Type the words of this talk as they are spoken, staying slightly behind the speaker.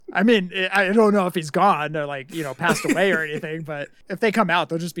I mean, I don't know if he's gone or passed away or anything, but if they come out,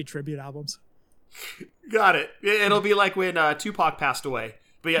 they'll just be tribute albums. Got it. It'll be like when Tupac passed away,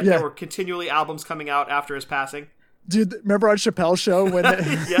 but yet there were continually albums coming out after his passing. Dude, remember on Chappelle's show when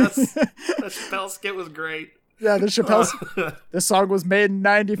yes, the Chappelle skit was great. Yeah, the Chappelle's this song was made in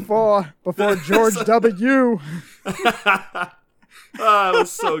 94 before George W. Oh, it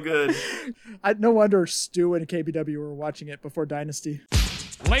was so good. No wonder Stu and KBW were watching it before Dynasty.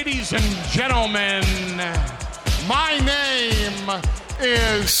 Ladies and gentlemen, my name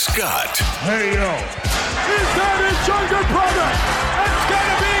is Scott. Hey, yo. Is that his younger brother? It's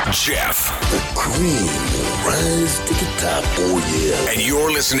gonna be Jeff. The cream will rise to the top. Oh, yeah. And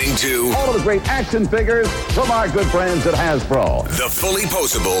you're listening to all of the great action figures from our good friends at Hasbro. The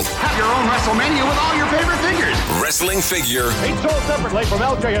Fullyposeable. Have your own WrestleMania with all your favorite figures. Wrestling figure. Each sold separately from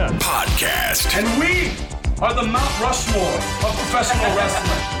LJN. Podcast. And we are the Mount Rushmore of professional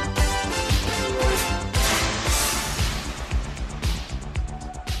wrestling.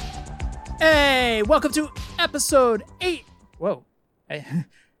 Hey, welcome to episode 8. Whoa. I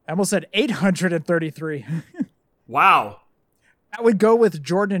almost said 833. Wow. That would go with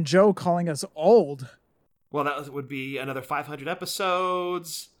Jordan and Joe calling us old. Well, that would be another 500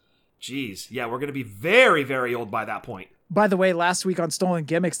 episodes. Jeez. Yeah, we're going to be very, very old by that point. By the way, last week on Stolen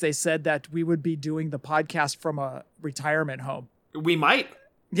Gimmicks, they said that we would be doing the podcast from a retirement home. We might.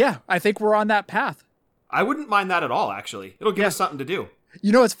 Yeah, I think we're on that path. I wouldn't mind that at all, actually. It'll give us something to do.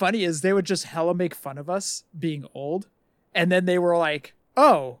 You know what's funny is they would just hella make fun of us being old. And then they were like,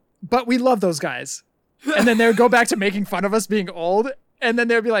 oh, but we love those guys. And then they would go back to making fun of us being old. And then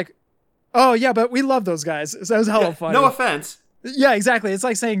they would be like, oh, yeah, but we love those guys. So it was hella funny. No offense. Yeah, exactly. It's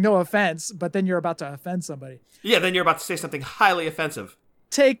like saying no offense, but then you're about to offend somebody. Yeah, then you're about to say something highly offensive.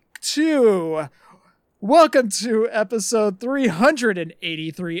 Take 2. Welcome to episode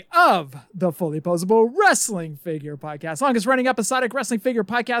 383 of the Fullyposeable Wrestling Figure Podcast. Longest running episodic wrestling figure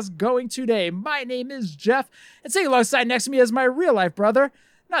podcast going today. My name is Jeff, and sitting alongside next to me is my real life brother,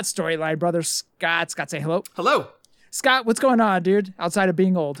 not storyline brother, Scott. Scott, say hello. Hello. Scott, what's going on, dude, outside of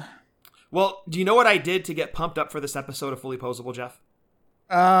being old? Well, do you know what I did to get pumped up for this episode of Fullyposeable, Jeff?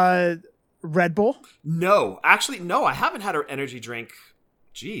 Red Bull? No. Actually, no, I haven't had an energy drink.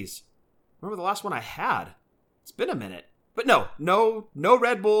 Jeez. Remember the last one I had? It's been a minute. But no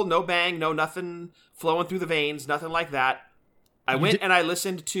Red Bull, no Bang, no nothing flowing through the veins, nothing like that. I went and I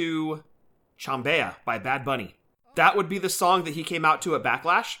listened to Chambea by Bad Bunny. That would be the song that he came out to at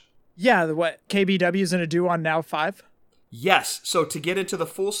Backlash. Yeah, what KBW is going to do on Now 5? Yes, so to get into the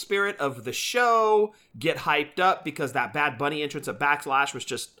full spirit of the show, get hyped up because that Bad Bunny entrance at Backlash was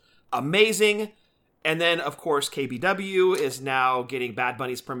just amazing. And then, of course, KBW is now getting Bad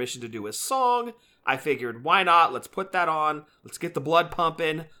Bunny's permission to do his song. I figured, why not? Let's put that on. Let's get the blood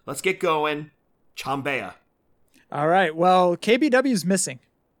pumping. Let's get going. Chambea. All right, well, KBW's missing.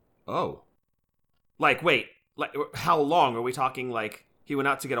 Oh. Wait. How long? Are we talking he went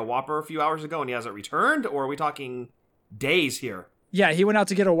out to get a Whopper a few hours ago and he hasn't returned? Or are we talking days here? Yeah, he went out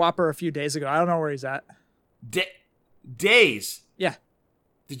to get a Whopper a few days ago. I don't know where he's at. Days? Yeah.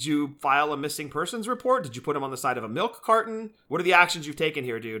 Did you file a missing persons report? Did you put him on the side of a milk carton? What are the actions you've taken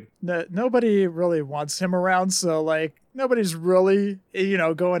here, dude? Nobody really wants him around, so nobody's really,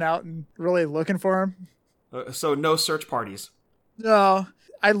 going out and really looking for him. So no search parties? No.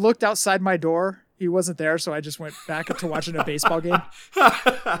 I looked outside my door. He wasn't there, so I just went back to watching a baseball game.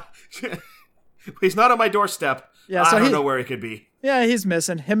 He's not on my doorstep. Yeah, so I don't know where he could be. Yeah, he's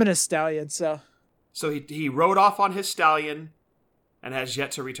missing. Him and his stallion, so he rode off on his stallion and has yet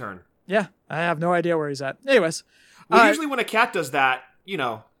to return. Yeah, I have no idea where he's at. Anyways. Well, usually when a cat does that,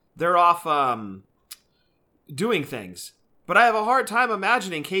 they're off doing things. But I have a hard time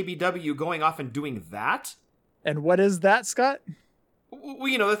imagining KBW going off and doing that. And what is that, Scott?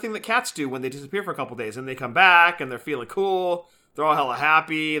 Well, the thing that cats do when they disappear for a couple days and they come back and they're feeling cool. They're all hella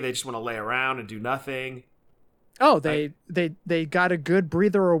happy. They just want to lay around and do nothing. Oh, they got a good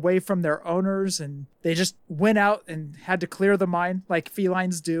breather away from their owners, and they just went out and had to clear the mind like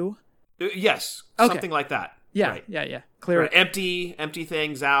felines do. Yes, okay. Something like that. Yeah, right. yeah. Clear it. Empty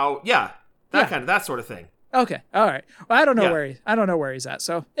things out. Yeah, that sort of thing. Okay, all right. Well, I don't know where he's at.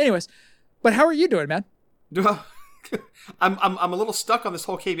 So, anyways, but how are you doing, man? I'm a little stuck on this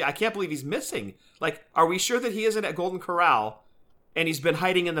whole KB. I can't believe he's missing. Are we sure that he isn't at Golden Corral, and he's been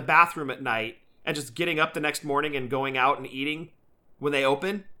hiding in the bathroom at night? And just getting up the next morning and going out and eating when they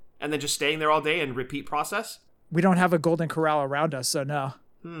open, and then just staying there all day and repeat process? We don't have a Golden Corral around us, so no.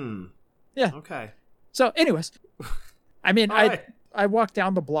 Yeah. Okay. So, anyways, I mean, right. I walked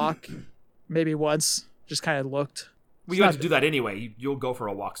down the block maybe once, just kind of looked. Well, you have to do that anyway. You'll go for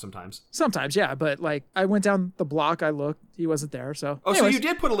a walk sometimes. Sometimes, yeah. But like, I went down the block, I looked, he wasn't there. So, anyways. So you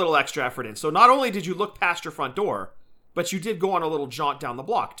did put a little extra effort in. So not only did you look past your front door, but you did go on a little jaunt down the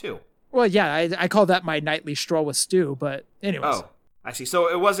block too. Well, yeah, I call that my nightly stroll with Stu. But anyways. Oh, I see. So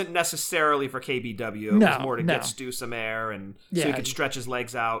it wasn't necessarily for KBW. It was more to get Stu some air and so he could stretch his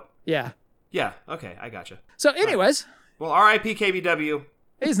legs out. Yeah. Yeah. Okay, I gotcha. So, anyways. Well, R.I.P. KBW.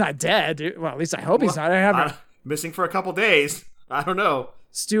 He's not dead, dude. Well, at least I hope he's not. Missing for a couple days. I don't know.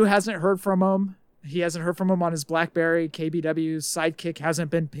 Stu hasn't heard from him. He hasn't heard from him on his BlackBerry. KBW's sidekick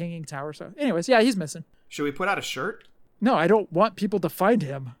hasn't been pinging Tower. So, anyways, yeah, he's missing. Should we put out a shirt? No, I don't want people to find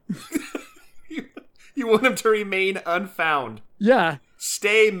him. You want him to remain unfound. Yeah.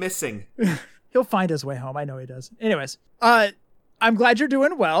 Stay missing. He'll find his way home. I know he does. Anyways, I'm glad you're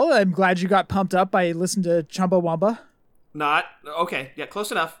doing well. I'm glad you got pumped up by listening to Chumbawamba. Not. Okay. Yeah,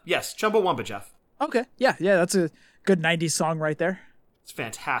 close enough. Yes, Chumbawamba, Jeff. Okay. Yeah, that's a good 90s song right there. It's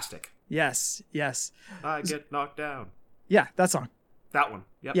fantastic. Yes. I get knocked down. Yeah, that song. That one.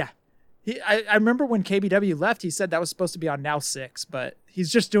 Yep. Yeah. I remember when KBW left, he said that was supposed to be on Now 6, but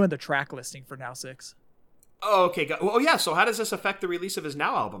he's just doing the track listing for Now 6. Oh, okay. Oh, yeah. So how does this affect the release of his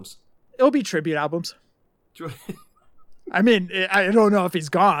Now albums? It'll be tribute albums. I mean, I don't know if he's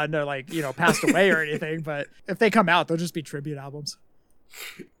gone or passed away or anything, but if they come out, they'll just be tribute albums.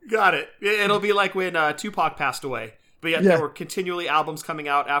 Got it. It'll be like when Tupac passed away, but yet there were continually albums coming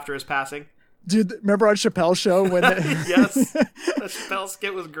out after his passing. Dude, remember on Chappelle's show when? Yes, the Chappelle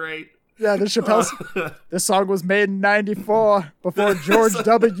skit was great. Yeah, the Chappelle's. This song was made in '94 before George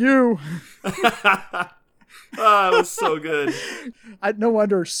W. Oh, it was so good. No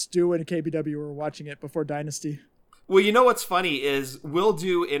wonder Stu and KBW were watching it before Dynasty. Well, you know what's funny is we'll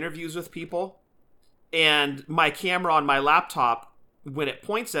do interviews with people, and my camera on my laptop, when it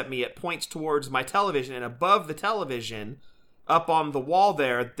points at me, it points towards my television, and above the television, up on the wall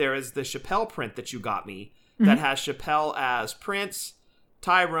there is the Chappelle print that you got me that has Chappelle as Prince,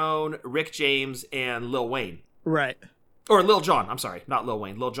 Tyrone, Rick James, and Lil Wayne. Right. Or Lil Jon. I'm sorry, not Lil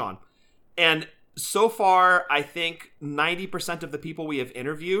Wayne, Lil Jon. And so far, I think 90% of the people we have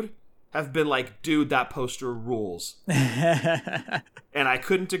interviewed have been like, dude, that poster rules. And I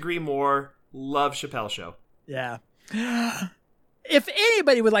couldn't agree more. Love Chappelle Show. Yeah. If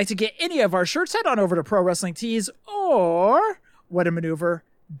anybody would like to get any of our shirts, head on over to Pro Wrestling Tees or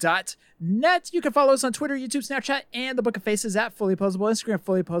whatamaneuver.net. You can follow us on Twitter, YouTube, Snapchat, and the Book of Faces at Fullyposeable, Instagram,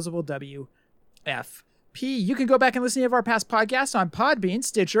 Fullyposeable WFP. You can go back and listen to any of our past podcasts on Podbean,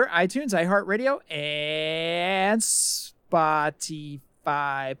 Stitcher, iTunes, iHeartRadio, and Spotify.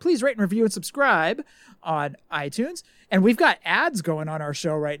 Please rate and review and subscribe on iTunes. And we've got ads going on our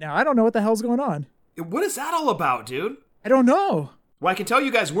show right now. I don't know what the hell's going on. What is that all about, dude? I don't know. Well, I can tell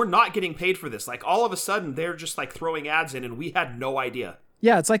you guys, we're not getting paid for this. Like, all of a sudden, they're just, like, throwing ads in, and we had no idea.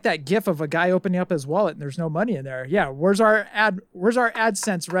 Yeah, it's like that gif of a guy opening up his wallet, and there's no money in there. Yeah, where's our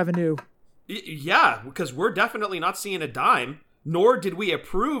AdSense revenue? Yeah, because we're definitely not seeing a dime, nor did we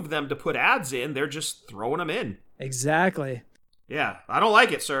approve them to put ads in. They're just throwing them in. Exactly. Yeah, I don't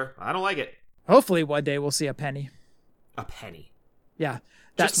like it, sir. I don't like it. Hopefully one day we'll see a penny. A penny? Yeah.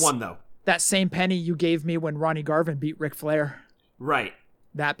 Just one, though. That same penny you gave me when Ronnie Garvin beat Ric Flair. Right.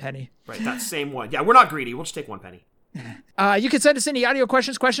 That penny. Right, that same one. Yeah, we're not greedy. We'll just take one penny. You can send us any audio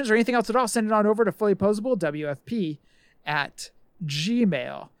questions, or anything else at all. Send it on over to Fullyposeable, WFP,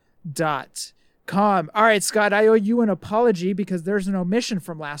 @gmail.com. All right, Scott, I owe you an apology because there's an omission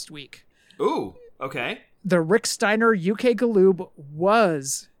from last week. Ooh, okay. The Rick Steiner UK Galoob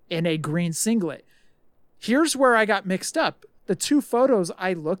was in a green singlet. Here's where I got mixed up. The two photos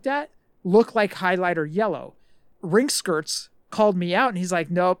I looked at look like highlighter yellow. Ring Skirts called me out and he's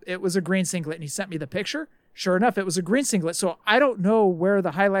like, nope, it was a green singlet. And he sent me the picture. Sure enough, it was a green singlet. So I don't know where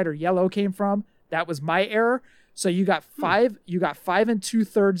the highlighter yellow came from. That was my error. So you got 5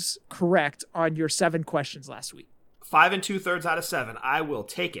 2/3 correct on your 7 questions last week. 5 2/3 out of 7. I will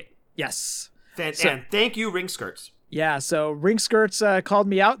take it. Yes. And thank you, Ring Skirts. Yeah. So Ring Skirts called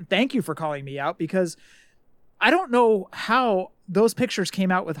me out. And thank you for calling me out because I don't know how those pictures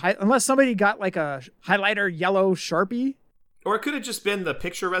came out with unless somebody got like a highlighter yellow Sharpie. Or it could have just been the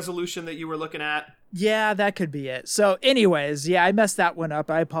picture resolution that you were looking at. Yeah, that could be it. So anyways, yeah, I messed that one up.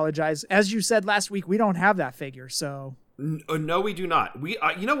 I apologize. As you said last week, we don't have that figure, so. No, we do not. We,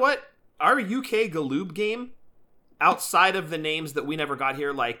 you know what? Our UK Galoob game, outside of the names that we never got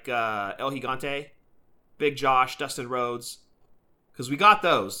here, like El Gigante, Big Josh, Dustin Rhodes, because we got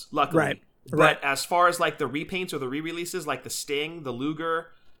those, luckily. Right. But as far as like the repaints or the re-releases, like the Sting, the Luger,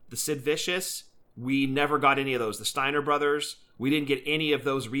 the Sid Vicious, we never got any of those. The Steiner brothers, We didn't get any of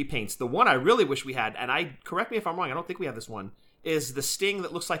those repaints. The one I really wish we had, and correct me if I'm wrong, I don't think we have this one, is the Sting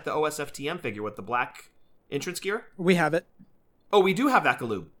that looks like the OSFTM figure with the black entrance gear. We have it. Oh, we do have that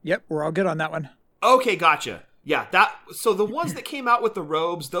Galoob. Yep, we're all good on that one. Okay, gotcha. Yeah, so the ones that came out with the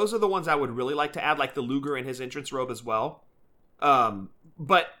robes, those are the ones I would really like to add, like the Luger in his entrance robe as well.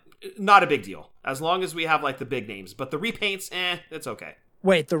 But not a big deal, as long as we have like the big names. But the repaints, it's okay.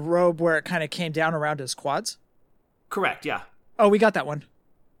 Wait, the robe where it kind of came down around his quads? Correct, yeah. Oh, we got that one.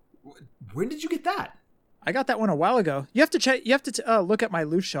 When did you get that? I got that one a while ago. You have to check. You have to look at my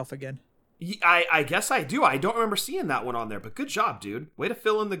loose shelf again. I guess I do. I don't remember seeing that one on there, but good job, dude. Way to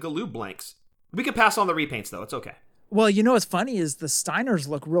fill in the Galoob blanks. We can pass on the repaints, though. It's okay. Well, you know what's funny is the Steiners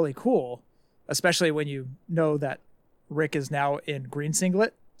look really cool, especially when you know that Rick is now in green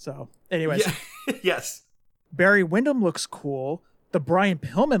singlet. So, anyways. Yeah. Yes. Barry Windham looks cool. The Brian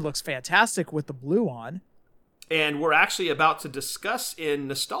Pillman looks fantastic with the blue on. And we're actually about to discuss in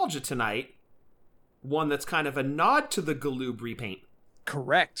Nostalgia tonight one that's kind of a nod to the Galoob repaint.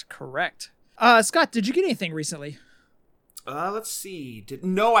 Correct. Scott, did you get anything recently? Let's see.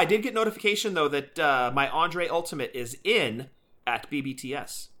 No, I did get notification, though, that my Andre Ultimate is in at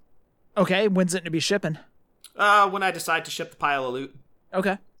BBTS. Okay, when's it to be shipping? When I decide to ship the pile of loot.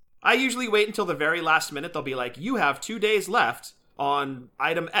 Okay. I usually wait until the very last minute. They'll be like, you have 2 days left on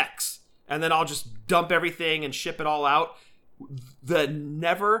item X. And then I'll just dump everything and ship it all out. The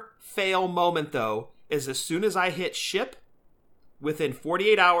never fail moment, though, is as soon as I hit ship, within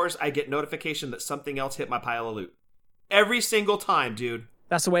 48 hours, I get notification that something else hit my pile of loot. Every single time, dude.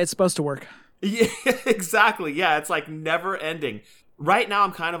 That's the way it's supposed to work. Yeah, exactly. Yeah, it's like never ending. Right now,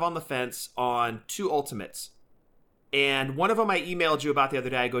 I'm kind of on the fence on 2 Ultimates. And one of them I emailed you about the other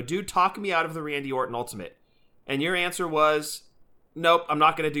day. I go, dude, talk me out of the Randy Orton Ultimate. And your answer was, nope, I'm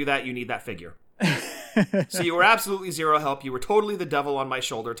not going to do that. You need that figure. So you were absolutely zero help. You were totally the devil on my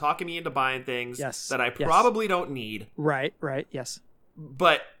shoulder, talking me into buying things that I probably don't need. Right, yes.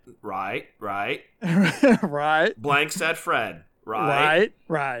 But, right. Right. Blank said Fred. Right.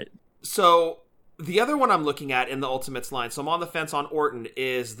 So the other one I'm looking at in the Ultimates line, so I'm on the fence on Orton,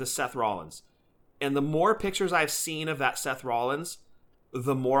 is the Seth Rollins. And the more pictures I've seen of that Seth Rollins,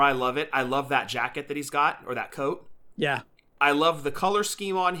 the more I love it. I love that jacket that he's got, or that coat. Yeah. I love the color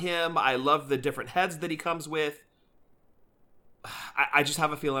scheme on him. I love the different heads that he comes with. I just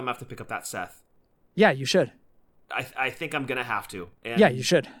have a feeling I'm going to have to pick up that Seth. Yeah, you should. I think I'm going to have to. And, yeah, you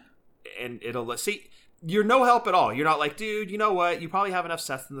should. And see, you're no help at all. You're not like, dude, you know what? You probably have enough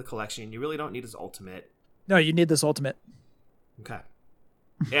Seth in the collection. You really don't need his Ultimate. No, you need this Ultimate. Okay.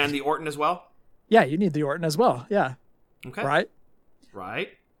 And the Orton as well? Yeah, you need the Orton as well. Yeah. Okay. Right.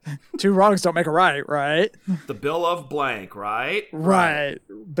 2 wrongs don't make a right, right? The Bill of Blank, right? Right.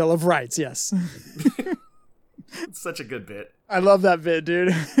 Bill of Rights, yes. It's such a good bit. I love that bit,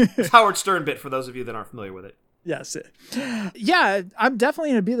 dude. It's Howard Stern bit for those of you that aren't familiar with it. Yes. Yeah, I'm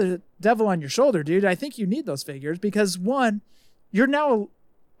definitely going to be the devil on your shoulder, dude. I think you need those figures because, one, you're now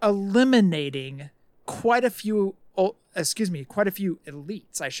eliminating quite a few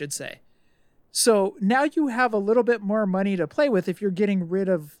elites, I should say. So now you have a little bit more money to play with if you're getting rid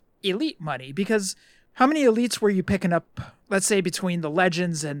of elite money, because how many elites were you picking up, let's say, between the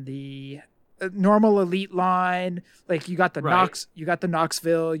Legends and the normal elite line? Like you got the you got the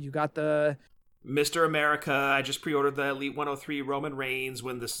Knoxville, you got the Mr. America. I just pre-ordered the Elite 103 Roman Reigns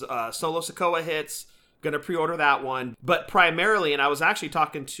when this Solo Sikoa hits. Gonna pre-order that one. But primarily, and I was actually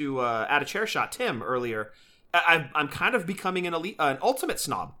talking to At a Chair Shot Tim earlier, I'm kind of becoming an Ultimate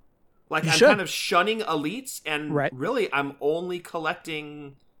snob. Like, I'm kind of shunning elites, and really, I'm only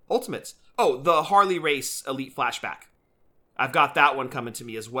collecting Ultimates. Oh, the Harley Race Elite Flashback. I've got that one coming to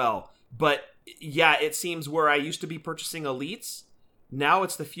me as well. But, yeah, it seems where I used to be purchasing elites, now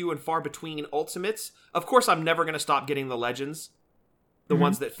it's the few and far between Ultimates. Of course, I'm never going to stop getting the Legends, the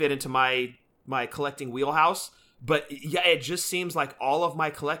ones that fit into my collecting wheelhouse. But, yeah, it just seems like all of my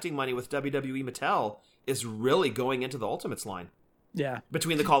collecting money with WWE Mattel is really going into the Ultimates line. Yeah.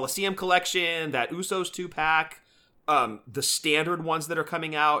 Between the Coliseum collection, that Usos 2-pack, the standard ones that are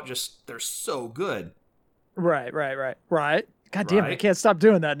coming out, just, they're so good. Right. God damn it, I can't stop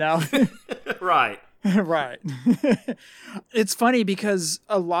doing that now. Right. It's funny because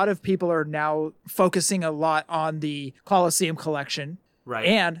a lot of people are now focusing a lot on the Coliseum collection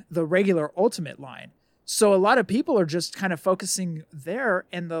and the regular Ultimate line. So a lot of people are just kind of focusing there,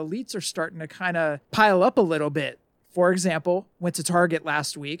 and the elites are starting to kind of pile up a little bit. For example, went to Target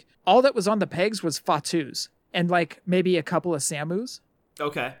last week. All that was on the pegs was Fatus and like maybe a couple of Samus.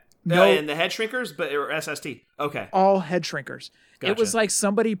 Okay. No, and the head shrinkers, or SST. Okay. all head shrinkers. Gotcha. It was like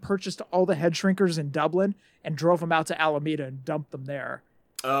somebody purchased all the head shrinkers in Dublin and drove them out to Alameda and dumped them there.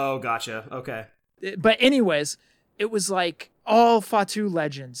 Oh, gotcha. Okay. But anyways, it was like all Fatu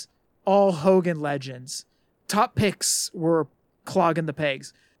legends, all Hogan legends. Top picks were clogging the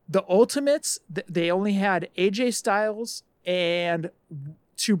pegs. The Ultimates, they only had AJ Styles and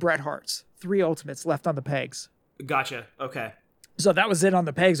 2 Bret Harts. 3 Ultimates left on the pegs. Gotcha. Okay. So that was it on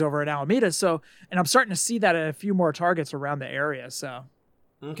the pegs over in Alameda. So, and I'm starting to see that at a few more targets around the area. So,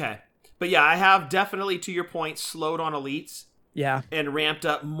 okay. But yeah, I have definitely, to your point, slowed on Elites. Yeah. And ramped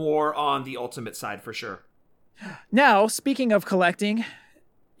up more on the Ultimate side for sure. Now, speaking of collecting,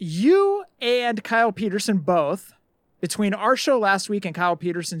 you and Kyle Peterson both, between our show last week and Kyle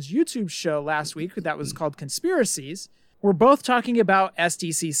Peterson's YouTube show last week, that was called Conspiracies, we're both talking about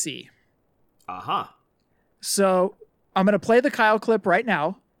SDCC. Uh-huh. So I'm going to play the Kyle clip right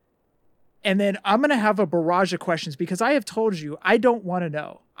now, and then I'm going to have a barrage of questions because I have told you I don't want to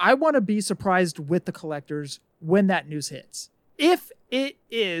know. I want to be surprised with the collectors when that news hits. If it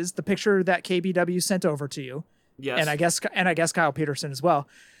is the picture that KBW sent over to you, yes, and I guess Kyle Peterson as well,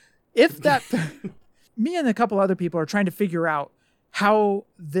 if that, me and a couple other people are trying to figure out how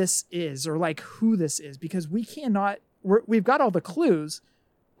this is or like who this is because we've got all the clues,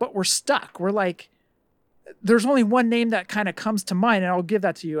 but we're stuck. We're like, there's only one name that kind of comes to mind, and I'll give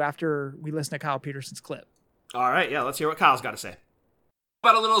that to you after we listen to Kyle Peterson's clip. All right, yeah, let's hear what Kyle's got to say.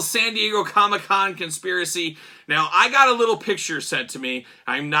 About a little San Diego Comic-Con conspiracy. Now, I got a little picture sent to me.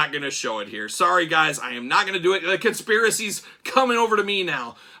 I'm not going to show it here. Sorry, guys. I am not going to do it. The conspiracy's coming over to me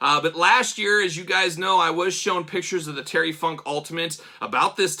now. But last year, as you guys know, I was shown pictures of the Terry Funk Ultimate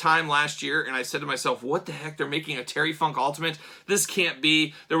about this time last year, and I said to myself, what the heck? They're making a Terry Funk Ultimate? This can't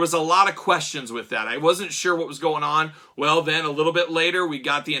be. There was a lot of questions with that. I wasn't sure what was going on. Well, then, a little bit later, we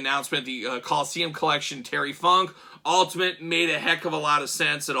got the announcement, the Coliseum Collection Terry Funk Ultimate made a heck of a lot of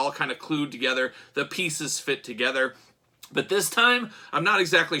sense. It all kind of clued together. The pieces fit together. But this time, I'm not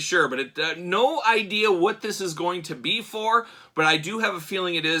exactly sure. But no idea what this is going to be for. But I do have a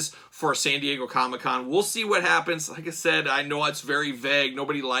feeling it is for San Diego Comic-Con. We'll see what happens. Like I said, I know it's very vague.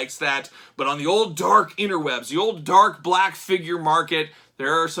 Nobody likes that. But on the old dark interwebs, the old dark black figure market,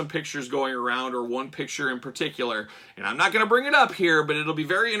 there are some pictures going around, or one picture in particular. And I'm not going to bring it up here, but it'll be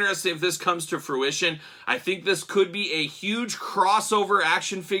very interesting if this comes to fruition. I think this could be a huge crossover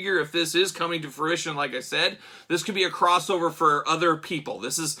action figure if this is coming to fruition, like I said. This could be a crossover for other people.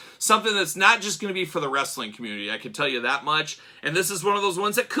 This is something that's not just going to be for the wrestling community, I can tell you that much. And this is one of those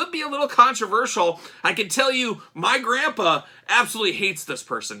ones that could be a little controversial. I can tell you, my grandpa absolutely hates this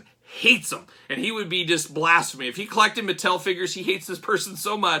person. Hates him, and he would be just blasphemy. If he collected Mattel figures, he hates this person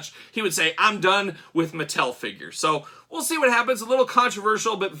so much, he would say, I'm done with Mattel figures. So we'll see what happens. A little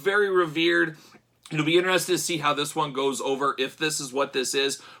controversial, but very revered. It'll be interesting to see how this one goes over, if this is what this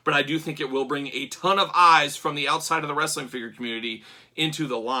is, but I do think it will bring a ton of eyes from the outside of the wrestling figure community into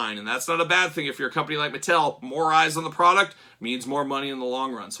the line, and that's not a bad thing if you're a company like Mattel. More eyes on the product means more money in the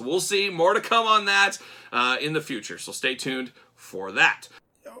long run. So we'll see. More to come on that in the future, so stay tuned for that.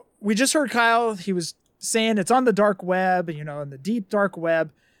 We just heard Kyle. He was saying it's on the dark web, in the deep dark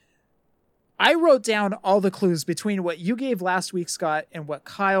web. I wrote down all the clues between what you gave last week, Scott, and what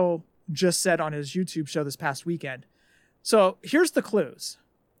Kyle just said on his YouTube show this past weekend. So here's the clues.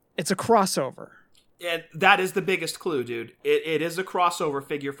 It's a crossover. And that is the biggest clue, dude. It is a crossover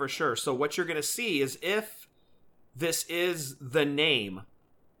figure for sure. So what you're going to see is if this is the name,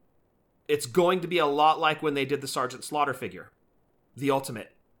 it's going to be a lot like when they did the Sergeant Slaughter figure, the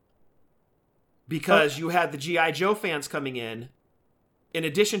Ultimate. Because you had the G.I. Joe fans coming in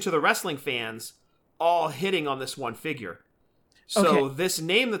addition to the wrestling fans, all hitting on this one figure. So this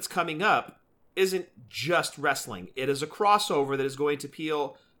name that's coming up isn't just wrestling. It is a crossover that is going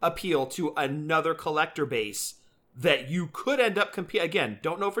to appeal to another collector base that you could end up competing. Again,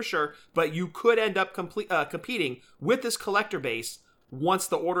 don't know for sure, but you could end up competing with this collector base once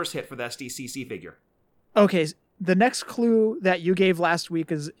the orders hit for the SDCC figure. Okay, the next clue that you gave last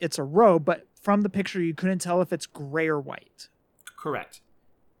week is it's a robe, but from the picture, you couldn't tell if it's gray or white. Correct.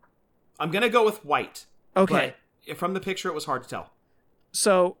 I'm going to go with white. Okay. But from the picture, it was hard to tell.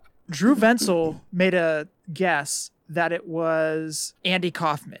 So Drew Venzel made a guess that it was Andy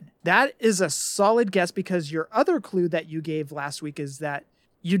Kaufman. That is a solid guess because your other clue that you gave last week is that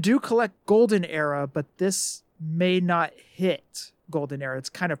you do collect Golden Era, but this may not hit Golden Era. It's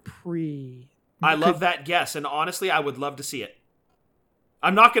kind of I love that guess, and honestly, I would love to see it.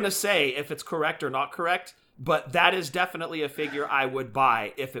 I'm not going to say if it's correct or not correct, But that is definitely a figure I would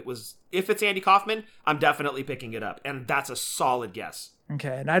buy if it's Andy Kaufman. I'm definitely picking it up, and that's a solid guess.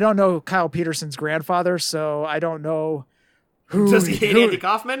 Okay, and I don't know Kyle Peterson's grandfather, so I don't know who does he hate Andy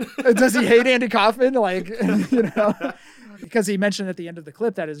Kaufman? Does he hate Andy Kaufman? Like, because he mentioned at the end of the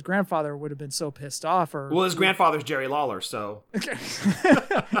clip that his grandfather would have been so pissed off. Well, his grandfather's Jerry Lawler, so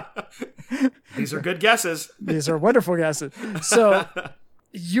these are good guesses. These are wonderful guesses. So.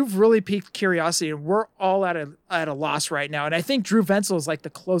 You've really piqued curiosity, and we're all at a loss right now. And I think Drew Venzel is like the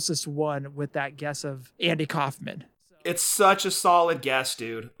closest one with that guess of Andy Kaufman. It's such a solid guess,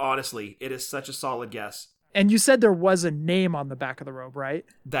 dude. Honestly, it is such a solid guess. And you said there was a name on the back of the robe, right?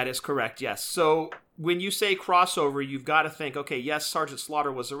 That is correct, yes. So when you say crossover, you've got to think, okay, yes, Sergeant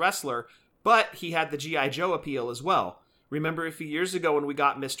Slaughter was a wrestler, but he had the G.I. Joe appeal as well. Remember a few years ago when we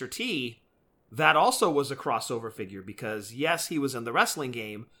got Mr. T, that also was a crossover figure because, yes, he was in the wrestling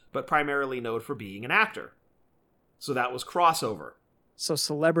game, but primarily known for being an actor. So that was crossover. So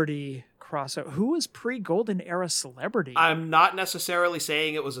celebrity crossover. Who was pre-Golden Era celebrity? I'm not necessarily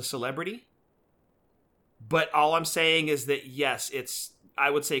saying it was a celebrity, but all I'm saying is that, yes, I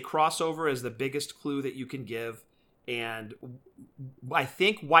would say crossover is the biggest clue that you can give. And I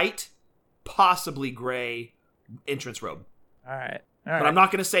think white, possibly gray entrance robe. All right. But I'm not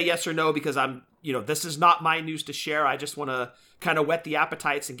going to say yes or no because this is not my news to share. I just want to kind of whet the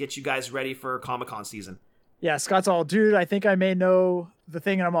appetites and get you guys ready for Comic-Con season. Yeah, Scott's all, dude, I think I may know the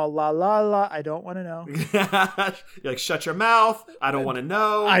thing. And I'm all, la, la, la. I don't want to know. You're like, shut your mouth. I don't want to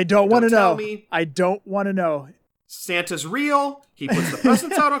know. I don't want to know. Me. I don't want to know. Santa's real. He puts the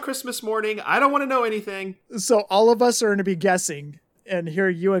presents out on Christmas morning. I don't want to know anything. So all of us are going to be guessing. And here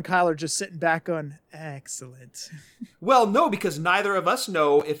you and Kyle are just sitting back on, excellent. Well, no, because neither of us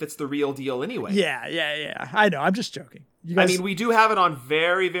know if it's the real deal anyway. Yeah. I know. I'm just joking. We do have it on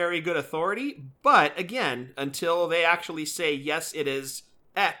very, very good authority. But again, until they actually say, yes, it is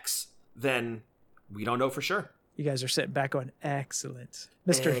X, then we don't know for sure. You guys are sitting back on, excellent.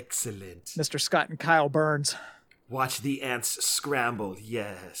 Excellent. Mr. Scott and Kyle Burns. Watch the ants scramble.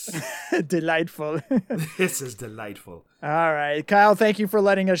 Yes. Delightful. This is delightful. All right. Kyle, thank you for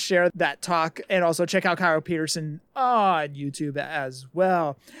letting us share that talk. And also check out Kyle Peterson on YouTube as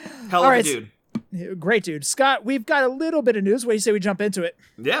well. Hell of a dude. Great dude. Scott, we've got a little bit of news. What do you say we jump into it?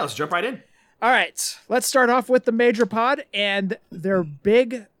 Yeah, let's jump right in. All right. Let's start off with the Major Pod and their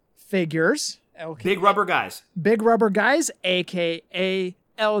big figures. Okay. Big rubber guys. Big rubber guys, a.k.a.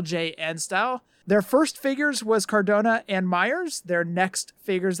 LJN style. Their first figures was Cardona and Myers. Their next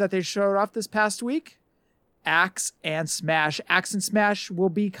figures that they showed off this past week, Axe and Smash. Axe and Smash will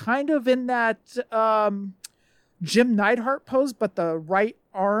be kind of in that Jim Neidhart pose, but the right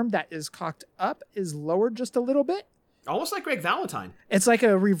arm that is cocked up is lowered just a little bit. Almost like Greg Valentine. It's like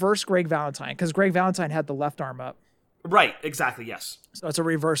a reverse Greg Valentine, because Greg Valentine had the left arm up. Right, exactly, yes. So it's a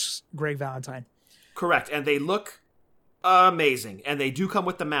reverse Greg Valentine. Correct, and they look amazing, and they do come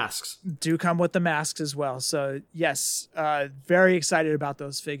with the masks. Do come with the masks as well. So yes, very excited about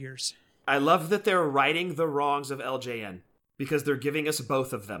those figures. I love that they're righting the wrongs of LJN because they're giving us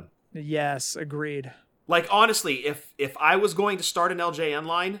both of them. Yes, agreed. Like honestly, if I was going to start an LJN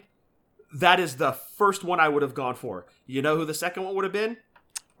line, that is the first one I would have gone for. You know who the second one would have been?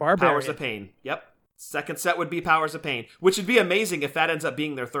 Barbarian. Powers of Pain. Yep. Second set would be Powers of Pain, which would be amazing if that ends up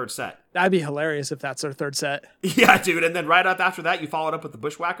being their third set. That'd be hilarious if that's their third set. Yeah, dude. And then right up after that, you followed up with the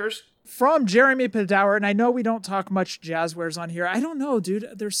Bushwhackers. From Jeremy Padower, and I know we don't talk much Jazawares on here. I don't know, dude.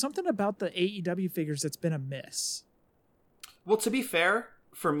 There's something about the AEW figures that's been a miss. Well, to be fair,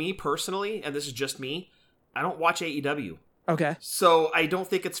 for me personally, and this is just me, I don't watch AEW. Okay. So I don't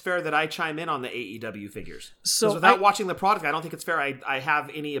think it's fair that I chime in on the AEW figures. So without watching the product, I don't think it's fair I have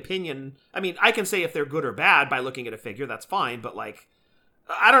any opinion. I mean, I can say if they're good or bad by looking at a figure, that's fine. But like,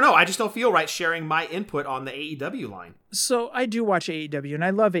 I don't know. I just don't feel right sharing my input on the AEW line. So I do watch AEW, and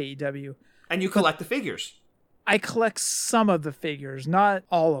I love AEW. And you collect the figures. I collect some of the figures, not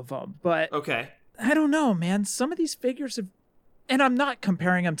all of them. But okay. I don't know, man. Some of these figures have... And I'm not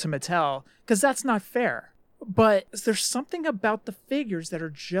comparing them to Mattel, because that's not fair. But there's something about the figures that are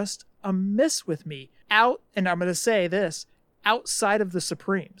just amiss with me. And I'm going to say this, outside of the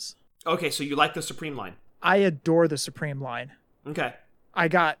Supremes. Okay, so you like the Supreme line. I adore the Supreme line. Okay. I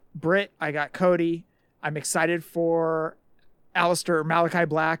got Britt, I got Cody. I'm excited for Alistair, Malachi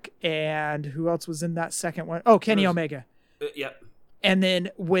Black, and who else was in that second one? Oh, Kenny Omega. Yep. And then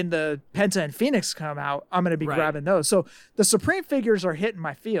when the Penta and Phoenix come out, I'm going to be grabbing those. So the Supreme figures are hitting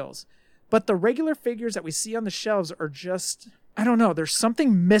my feels. But the regular figures that we see on the shelves are just, I don't know, there's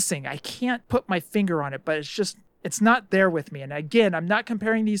something missing. I can't put my finger on it, but it's just it's not there with me. And again, I'm not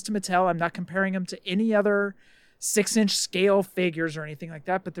comparing these to Mattel. I'm not comparing them to any other 6-inch scale figures or anything like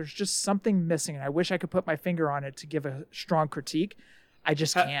that, but there's just something missing. And I wish I could put my finger on it to give a strong critique. I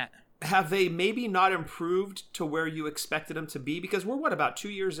just can't. Have they maybe not improved to where you expected them to be? Because we're, about 2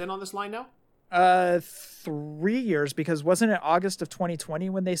 years in on this line now? 3 years, because wasn't it August of 2020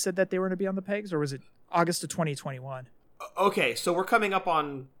 when they said that they were going to be on the pegs, or was it August of 2021? Okay, so we're coming up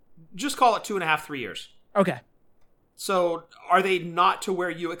on, just call it 2.5, 3 years. Okay. So are they not to where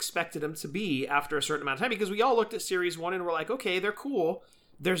you expected them to be after a certain amount of time? Because we all looked at Series 1 and we're like, okay, they're cool.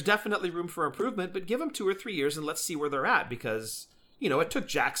 There's definitely room for improvement, but give them 2 or 3 years and let's see where they're at. Because, it took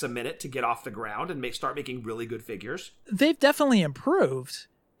Jax a minute to get off the ground and start making really good figures. They've definitely improved.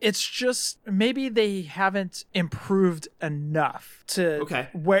 It's just maybe they haven't improved enough to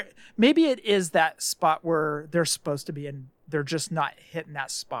where maybe it is that spot where they're supposed to be and they're just not hitting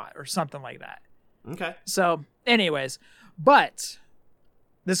that spot or something like that. Okay. So anyways, but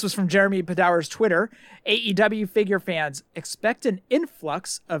this was from Jeremy Padower's Twitter. AEW figure fans expect an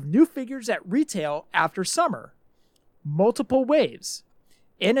influx of new figures at retail after summer. Multiple waves.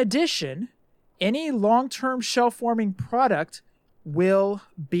 In addition, any long-term shelf-warming product will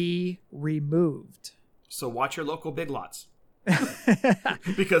be removed. So watch your local Big Lots.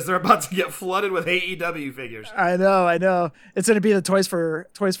 Because they're about to get flooded with AEW figures. I know. It's going to be the Toys for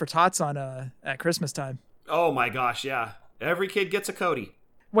Tots on at Christmas time. Oh my gosh, yeah. Every kid gets a Cody.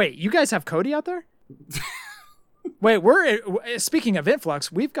 Wait, you guys have Cody out there? Wait, speaking of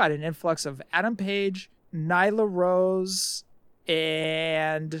influx, we've got an influx of Adam Page, Nyla Rose,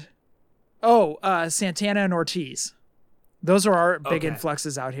 and Santana and Ortiz. Those are our big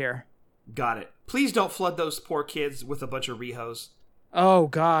influxes out here. Got it. Please don't flood those poor kids with a bunch of rehos. Oh,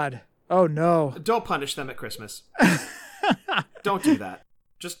 God. Oh, no. Don't punish them at Christmas. Don't do that.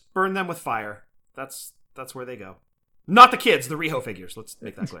 Just burn them with fire. That's where they go. Not the kids, the reho figures. Let's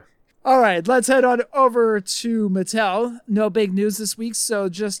make that clear. All right, let's head on over to Mattel. No big news this week, so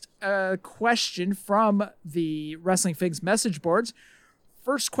just a question from the Wrestling Figs message boards.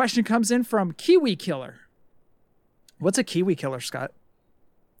 First question comes in from Kiwi Killer. What's a Kiwi Killer, Scott?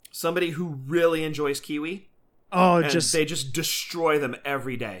 Somebody who really enjoys Kiwi. Oh, they just destroy them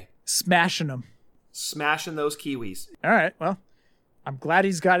every day. Smashing them. Smashing those Kiwis. All right, well, I'm glad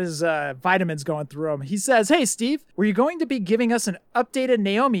he's got his vitamins going through him. He says, hey, Steve, were you going to be giving us an updated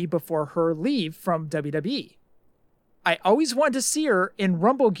Naomi before her leave from WWE? I always wanted to see her in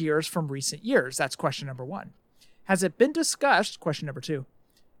Rumble gears from recent years. That's question number 1. Has it been discussed, question number 2,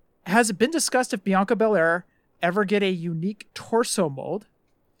 has it been discussed if Bianca Belair ever get a unique torso mold?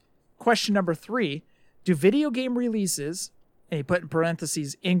 Question number 3, do video game releases, and he put in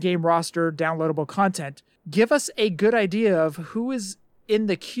parentheses, in-game roster, downloadable content, give us a good idea of who is in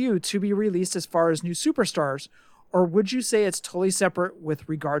the queue to be released as far as new superstars, or would you say it's totally separate with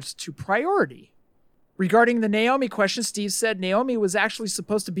regards to priority? Regarding the Naomi question, Steve said Naomi was actually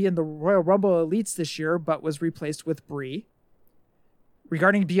supposed to be in the Royal Rumble Elites this year, but was replaced with Brie.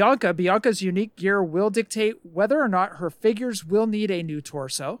 Regarding Bianca, Bianca's unique gear will dictate whether or not her figures will need a new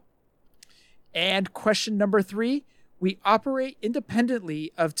torso. And question number 3, we operate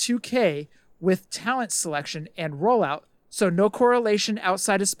independently of 2K with talent selection and rollout, so no correlation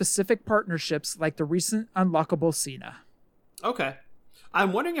outside of specific partnerships like the recent unlockable Cena. Okay.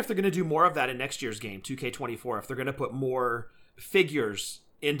 I'm wondering if they're going to do more of that in next year's game, 2K24, if they're going to put more figures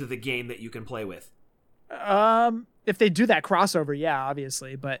into the game that you can play with. If they do that crossover, yeah,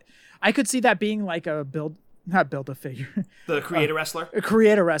 obviously, but I could see that being like a not build a figure. The create a wrestler? A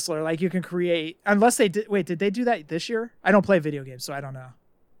create a wrestler, like you can create, unless they did, did they do that this year? I don't play video games, so I don't know.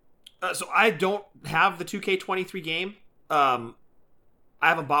 So I don't have the 2K23 game. I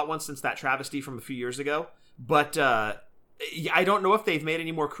haven't bought one since that travesty from a few years ago, but I don't know if they've made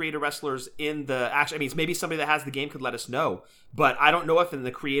any more creator wrestlers in the actual. I mean, maybe somebody that has the game could let us know, but I don't know if in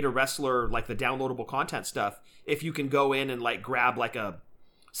the creator wrestler, like the downloadable content stuff, if you can go in and like grab like a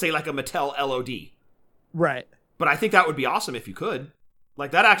Mattel LOD. Right. But I think that would be awesome if you could.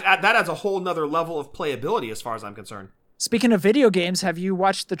 Like that adds a whole nother level of playability as far as I'm concerned. Speaking of video games, have you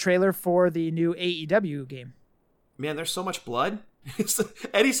watched the trailer for the new AEW game? Man, there's so much blood.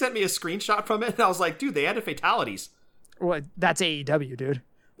 Eddie sent me a screenshot from it, and I was like, dude, they added fatalities. Well, that's AEW, dude.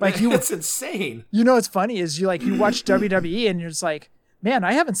 Like it's insane. You know what's funny is you watch WWE and you're just like, man,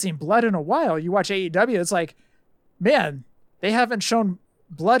 I haven't seen blood in a while. You watch AEW, it's like, man, they haven't shown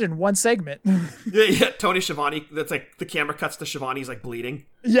blood in one segment. yeah, Tony Schiavone. That's like the camera cuts to Schiavone, he's like bleeding.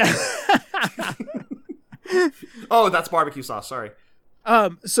 Yeah. Oh, that's barbecue sauce. Sorry.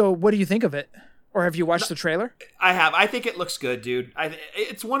 So what do you think of it? Or have you watched the trailer? I have. I think it looks good, dude.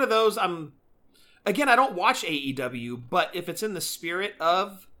 It's one of those. again, I don't watch AEW, but if it's in the spirit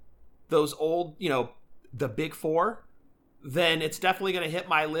of those old, the big four, then it's definitely going to hit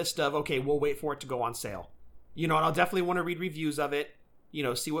my list of, okay, we'll wait for it to go on sale. And I'll definitely want to read reviews of it,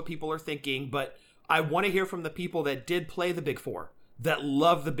 see what people are thinking, but I want to hear from the people that did play the big four, that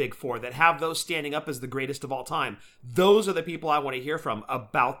love the big four, that have those standing up as the greatest of all time. Those are the people I want to hear from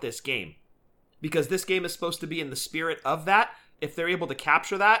about this game. Because this game is supposed to be in the spirit of that. If they're able to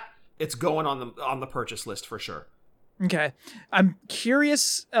capture that, it's going on the purchase list for sure. Okay. I'm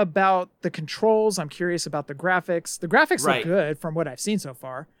curious about the controls. I'm curious about the graphics. The graphics look good from what I've seen so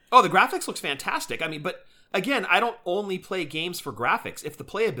far. Oh, the graphics looks fantastic. I mean, but again, I don't only play games for graphics. If the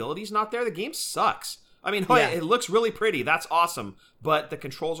playability's not there, the game sucks. I mean, it looks really pretty. That's awesome. But the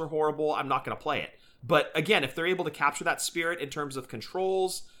controls are horrible. I'm not going to play it. But again, if they're able to capture that spirit in terms of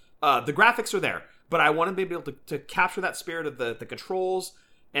controls, the graphics are there. But I want to be able to capture that spirit of the controls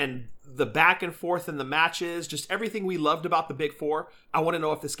and the back and forth in the matches, just everything we loved about the Big Four. I want to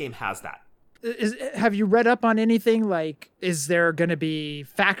know if this game has that. Have you read up on anything? Like, is there going to be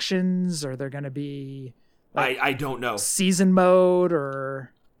factions? Or are there going to be... I don't know. Season mode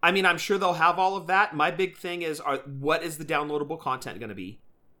or... I mean, I'm sure they'll have all of that. My big thing is, what is the downloadable content going to be?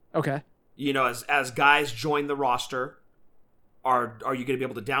 Okay. As guys join the roster, are you going to be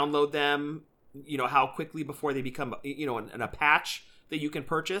able to download them? How quickly before they become, in a patch that you can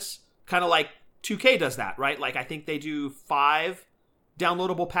purchase? Kind of like 2K does that, right? Like, I think they do 5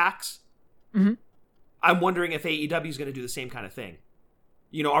 downloadable packs. Mm-hmm. I'm wondering if AEW is going to do the same kind of thing.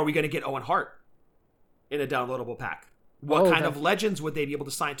 Are we going to get Owen Hart in a downloadable pack? What kind of legends would they be able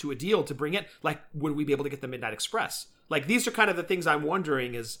to sign to a deal to bring in? Like, would we be able to get the Midnight Express? Like, these are kind of the things I'm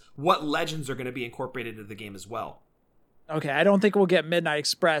wondering is what legends are going to be incorporated into the game as well. Okay, I don't think we'll get Midnight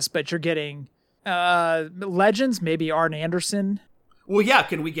Express, but you're getting legends, maybe Arn Anderson. Well, yeah,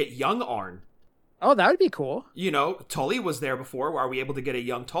 can we get young Arn? Oh, that would be cool. Tully was there before. Are we able to get a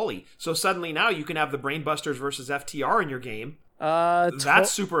young Tully? So suddenly now you can have the Brainbusters versus FTR in your game. That's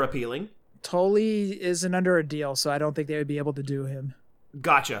super appealing. Tully isn't under a deal, so I don't think they would be able to do him.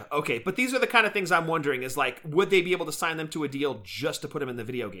 Gotcha. Okay, but these are the kind of things I'm wondering is like, would they be able to sign them to a deal just to put them in the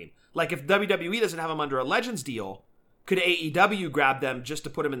video game? Like, if WWE doesn't have them under a Legends deal, could AEW grab them just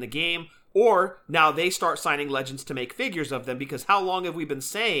to put them in the game? Or now they start signing Legends to make figures of them, because how long have we been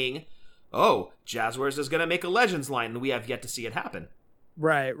saying, oh, Jazawares is going to make a Legends line, and we have yet to see it happen.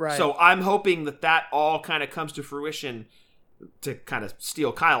 Right. So I'm hoping that all kind of comes to fruition. To kind of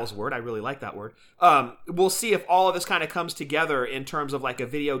steal Kyle's word, I really like that word. We'll see if all of this kind of comes together in terms of like a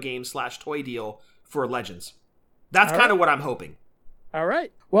video game / toy deal for Legends. That's kind of what I'm hoping. All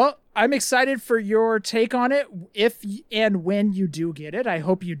right. Well, I'm excited for your take on it. If and when you do get it, I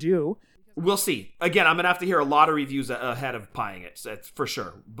hope you do. We'll see. Again, I'm going to have to hear a lot of reviews ahead of buying it. That's for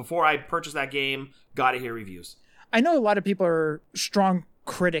sure. Before I purchase that game, got to hear reviews. I know a lot of people are strong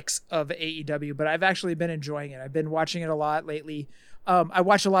critics of AEW, but I've actually been enjoying it. I've been watching it a lot lately. I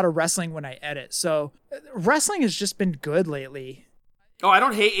watch a lot of wrestling when I edit, so wrestling has just been good lately. Oh, I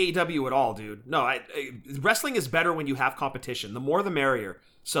don't hate AEW at all, dude. No, wrestling is better when you have competition. The more the merrier.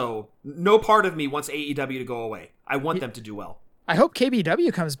 So no part of me wants AEW to go away. I want them to do well. I hope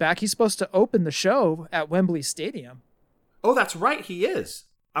KBW comes back. He's supposed to open the show at Wembley Stadium. Oh, that's right. He is.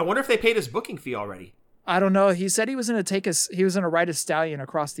 I wonder if they paid his booking fee already. I don't know. He said he was going to ride a stallion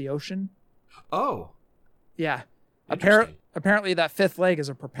across the ocean. Oh. Yeah. Apparently that 5th leg is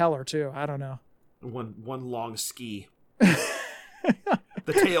a propeller too. I don't know. One long ski.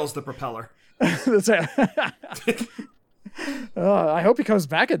 The tail's the propeller. I hope he comes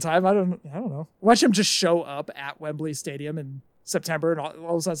back in time. I don't know. Watch him just show up at Wembley Stadium in September and all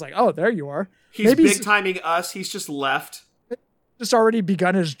of a sudden it's like, oh, there you are. He's big timing us. He's just left. Just already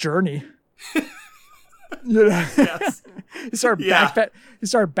begun his journey. Yes. He started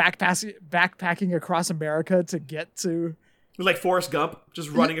backpacking across America to get to, like Forrest Gump, just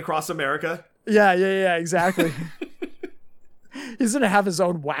running across America. Yeah, exactly. He's gonna have his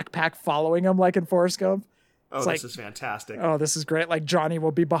own whack pack following him, like in Forrest Gump. Oh, this is fantastic. Oh, this is great. Like Johnny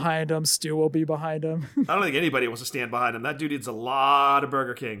will be behind him, Stu will be behind him. I don't think anybody wants to stand behind him. That dude eats a lot of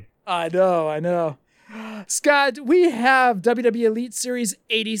Burger King. I know. Scott, we have WWE Elite Series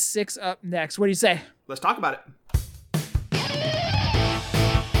 86 up next. What do you say? Let's talk about it.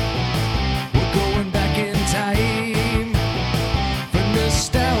 We're going back in time for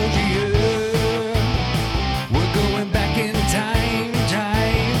nostalgia. We're going back in time.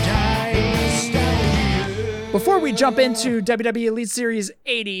 Nostalgia. Before we jump into WWE Elite Series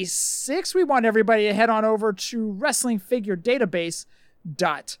 86, we want everybody to head on over to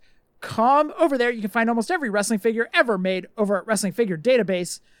WrestlingFigureDatabase.com. Over there, you can find almost every wrestling figure ever made over at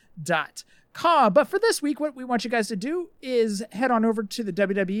WrestlingFigureDatabase.com. But for this week, what we want you guys to do is head on over to the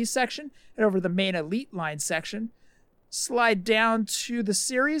WWE section, head over to the main Elite line section, slide down to the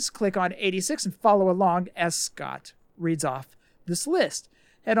series, click on 86, and follow along as Scott reads off this list.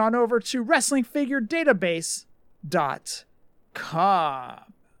 Head on over to WrestlingFigureDatabase.com.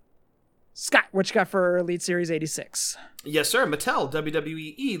 Scott, what you got for Elite Series 86? Yes, sir. Mattel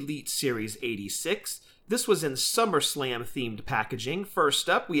WWE Elite Series 86. This was in SummerSlam-themed packaging. First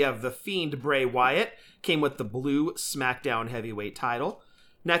up, we have The Fiend Bray Wyatt. Came with the blue SmackDown Heavyweight title.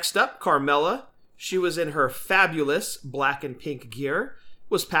 Next up, Carmella. She was in her fabulous black and pink gear.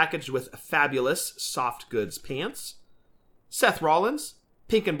 Was packaged with fabulous soft goods pants. Seth Rollins.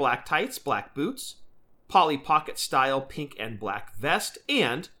 Pink and black tights, black boots. Polly Pocket style pink and black vest.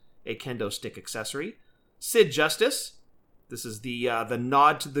 And a kendo stick accessory. Sid Justice. This is the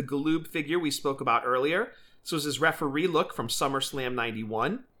nod to the Galoob figure we spoke about earlier. This was his referee look from SummerSlam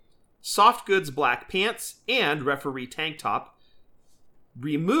 91. Soft goods black pants and referee tank top.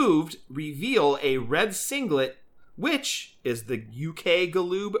 Reveal a red singlet, which is the UK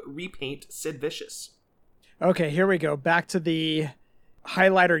Galoob repaint Sid Vicious. Okay, here we go. Back to the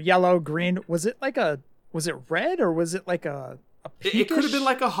highlighter yellow, green. Was it red or was it like a pinkish? It could have been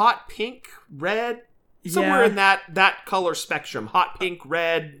like a hot pink, red, somewhere in that color spectrum. Hot pink,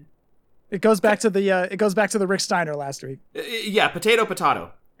 red. It goes back to the Rick Steiner last week. Yeah,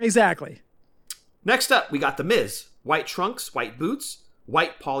 potato. Exactly. Next up, we got The Miz. White trunks, white boots,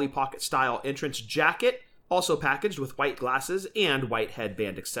 white Polly Pocket style entrance jacket, also packaged with white glasses and white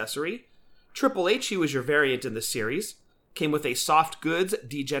headband accessory. Triple H, he was your variant in this series. Came with a soft goods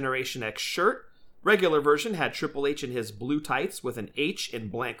Degeneration X shirt. Regular version had Triple H in his blue tights with an H in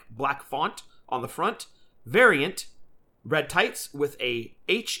black font on the front. Variant, red tights with a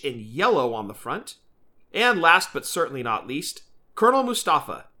H in yellow on the front. And last but certainly not least, Colonel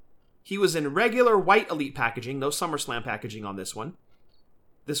Mustafa. He was in regular white Elite packaging, no SummerSlam packaging on this one.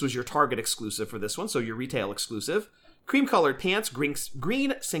 This was your Target exclusive for this one, so your retail exclusive. Cream-colored pants,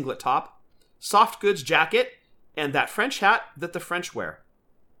 green singlet top, soft goods jacket, and that French hat that the French wear.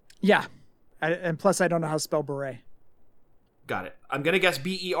 Yeah. And plus, I don't know how to spell beret. Got it. I'm going to guess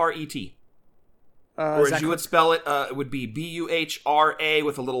B-E-R-E-T. Or as you would spell it, it would be B-U-H-R-A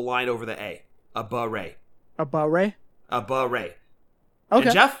with a little line over the A. A beret. A beret? A beret. Okay.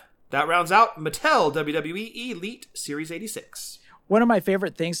 And Jeff, that rounds out Mattel WWE Elite Series 86. One of my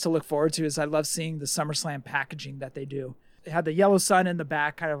favorite things to look forward to is I love seeing the SummerSlam packaging that they do. It had the yellow sun in the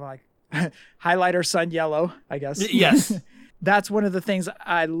back, kind of like highlighter sun yellow, I guess. Yes. That's one of the things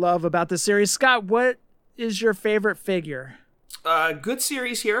I love about the series. Scott, what is your favorite figure? Good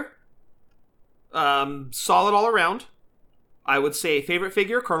series here. Solid all around. I would say favorite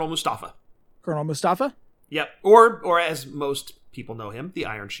figure, Colonel Mustafa. Colonel Mustafa? Yep. Or as most people know him, the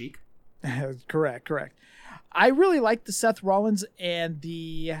Iron Sheik. Correct. I really like the Seth Rollins and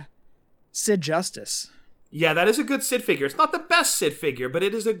the Sid Justice. Yeah, that is a good Sid figure. It's not the best Sid figure, but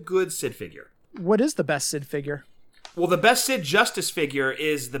it is a good Sid figure. What is the best Sid figure? Well, the best Sid Justice figure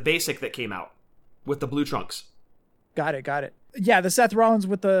is the basic that came out with the blue trunks. Got it. Yeah, the Seth Rollins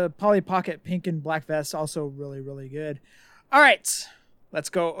with the Polly Pocket pink and black vest, also really, really good. All right, let's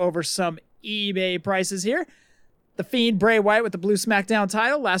go over some eBay prices here. The Fiend Bray Wyatt with the blue SmackDown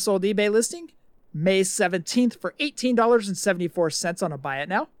title, last sold eBay listing, May 17th for $18.74 on a buy it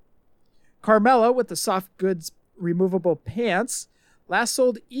now. Carmella with the soft goods removable pants, last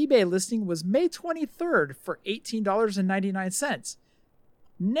sold eBay listing was May 23rd for $18.99.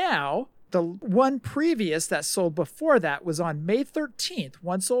 Now, the one previous that sold before that was on May 13th.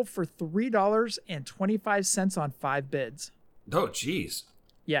 One sold for $3.25 on 5 bids. Oh, geez.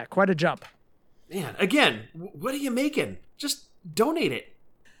 Yeah, quite a jump. Man, again, what are you making? Just donate it.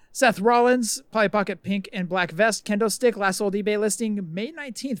 Seth Rollins, Polly Pocket pink and black vest, kendo stick, last sold eBay listing May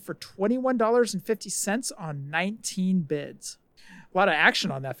 19th for $21.50 on 19 bids. A lot of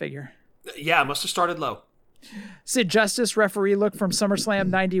action on that figure. Yeah, must have started low. Sid Justice referee look from SummerSlam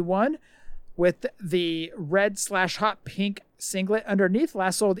 91 with the red/hot pink singlet underneath.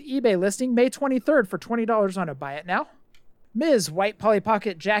 Last sold eBay listing May 23rd for $20 on a buy it now. Miz white Polly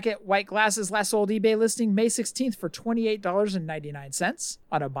Pocket jacket, white glasses, last sold eBay listing May 16th for $28.99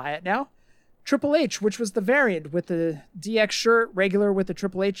 on a buy it now. Triple H, which was the variant with the DX shirt, regular with the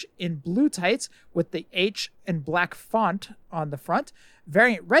Triple H in blue tights with the H in black font on the front.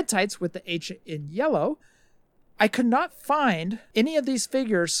 Variant red tights with the H in yellow. I could not find any of these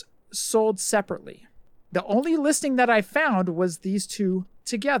figures sold separately. The only listing that I found was these two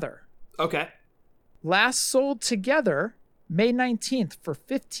together. Okay. Last sold together May 19th for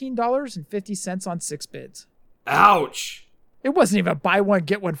 $15.50 on 6 bids. Ouch. It wasn't even buy one,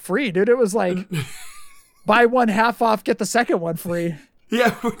 get one free, dude. It was like buy one half off, get the second one free.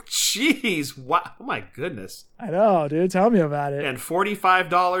 Yeah, jeez. Wow. Oh, my goodness. I know, dude. Tell me about it. And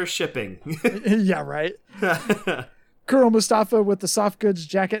 $45 shipping. Yeah, right. Colonel Mustafa with the soft goods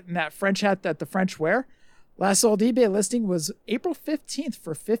jacket and that French hat that the French wear. Last sold eBay listing was April 15th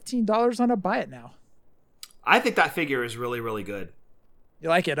for $15 on a buy it now. I think that figure is really, really good. You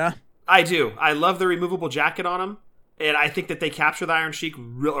like it, huh? I do. I love the removable jacket on him. And I think that they capture the Iron Sheik,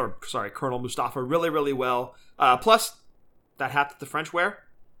 Colonel Mustafa, really, really well. Plus, that hat that the French wear,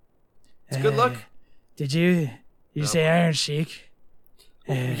 it's a good look. Did you say Iron Sheik?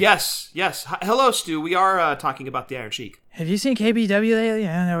 Yes. Hello, Stu. We are talking about the Iron Sheik. Have you seen KBW lately?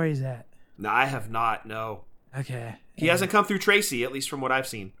 I don't know where he's at. No, I have not, no. Okay. He hasn't come through Tracy, at least from what I've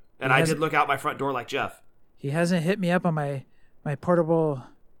seen. And I did look out my front door like Jeff. He hasn't hit me up on my portable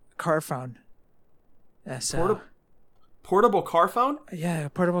car phone. Portable car phone? Yeah, a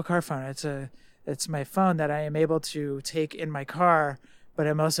portable car phone. It's my phone that I am able to take in my car, but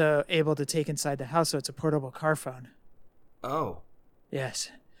I'm also able to take inside the house, so it's a portable car phone. Oh. Yes.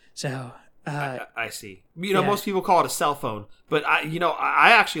 So I see. Most people call it a cell phone, but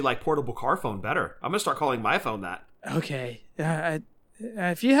I actually like portable car phone better. I'm gonna start calling my phone that. Okay.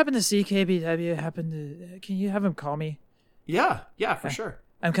 If you happen to see KBW, can you have him call me? Yeah, for sure.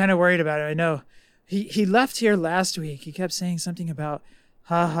 I'm kind of worried about it. I know he left here last week. He kept saying something about,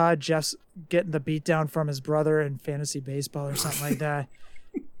 Jeff's getting the beat down from his brother in fantasy baseball or something like that.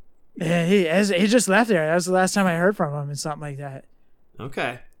 And he just left there. That was the last time I heard from him and something like that.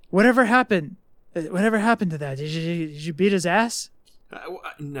 Okay. Whatever happened to that? Did you beat his ass?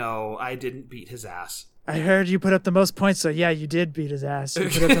 No, I didn't beat his ass. I heard you put up the most points, so yeah, you did beat his ass. You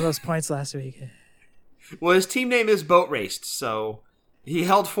put up the most points last week. Well, his team name is Boat Raced, so he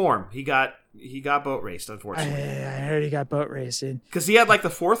held form. He got boat raced, unfortunately. I heard he got boat racing. Because he had like the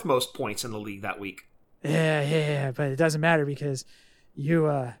fourth most points in the league that week. Yeah, but it doesn't matter because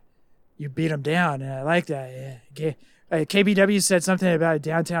you beat him down, and I like that. Yeah. KBW said something about a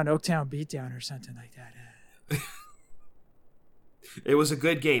downtown Oaktown beatdown or something like that. It was a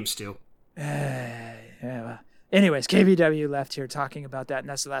good game, Stu. Well. Anyways, KBW left here talking about that, and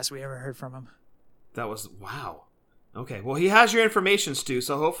that's the last we ever heard from him. That was, wow. Okay, well, he has your information, Stu,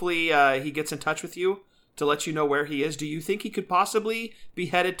 so hopefully he gets in touch with you to let you know where he is. Do you think he could possibly be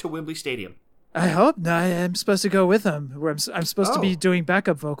headed to Wembley Stadium? I hope not. I'm supposed to go with him. I'm supposed to be doing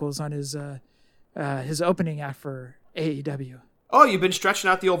backup vocals on his opening act for AEW. Oh, you've been stretching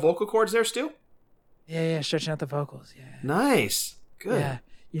out the old vocal cords there, Stu? Yeah, stretching out the vocals, yeah. Nice. Good. Yeah.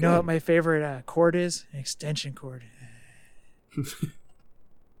 You know what my favorite chord is? An extension cord.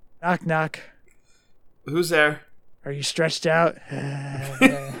 Knock, knock. Who's there? Are you stretched out?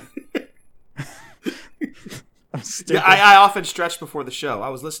 I'm stupid. Yeah, I often stretch before the show. I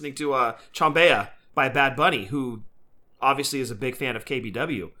was listening to Chambea by Bad Bunny, who obviously is a big fan of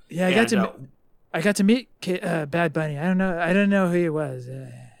KBW. Yeah, I got to meet Bad Bunny. I don't know who he was.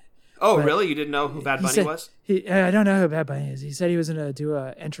 Really? You didn't know who Bad Bunny was? I don't know who Bad Bunny is. He said he was going to do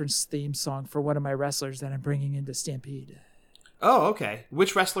an entrance theme song for one of my wrestlers that I'm bringing into Stampede. Oh, okay.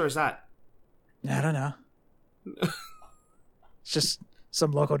 Which wrestler is that? I don't know. It's just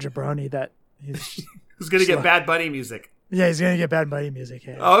some local jabroni that who's going to get Bad Bunny music. Yeah, he's going to get Bad Bunny music.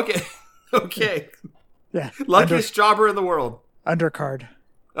 Yeah. Oh, okay. Okay. Yeah. Luckiest jobber in the world. Undercard.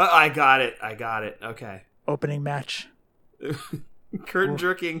 I got it. Okay. Opening match. Curtain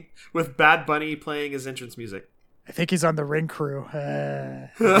jerking with Bad Bunny playing his entrance music. I think he's on the ring crew. I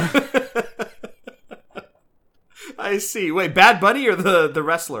see. Wait, Bad Bunny or the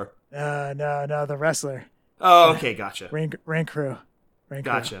wrestler? No, the wrestler. Oh, okay, gotcha. Ring crew.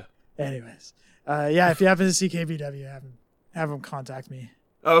 Gotcha. Anyways, if you happen to see KBW, have him contact me.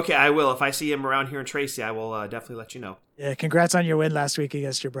 Okay, I will. If I see him around here in Tracy, I will definitely let you know. Yeah, congrats on your win last week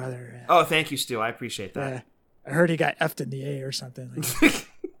against your brother. Oh, thank you, Stu. I appreciate that. I heard he got F'd in the A or something.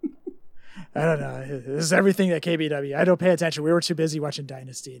 I don't know. This is everything that KBW. I don't pay attention. We were too busy watching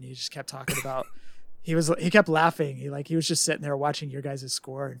Dynasty, and he just kept talking about. He kept laughing. He was just sitting there watching your guys'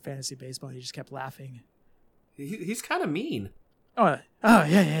 score in fantasy baseball. And he just kept laughing. He's kind of mean. Oh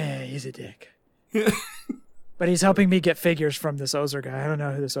yeah. He's a dick. But he's helping me get figures from this Ozer guy. I don't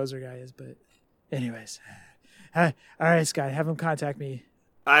know who this Ozer guy is, but anyways. All right, Sky, have him contact me.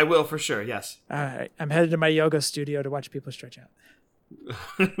 I will for sure, yes. All right, I'm headed to my yoga studio to watch people stretch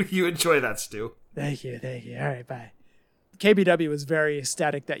out. You enjoy that, Stu. Thank you. All right, bye. KBW was very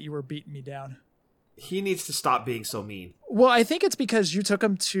ecstatic that you were beating me down. He needs to stop being so mean. Well, I think it's because you took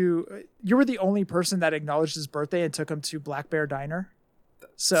him to... You were the only person that acknowledged his birthday and took him to Black Bear Diner.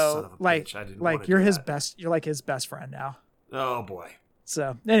 So, you're his best. You're like his best friend now. Oh, boy.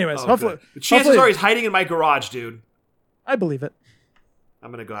 So, anyways, Oh, hopefully. good. The chances are he's hiding in my garage, dude. I believe it.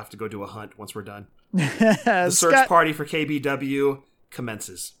 I'm going to have to go do a hunt once we're done. The search party for KBW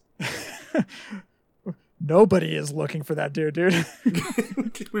commences. Nobody is looking for that dude.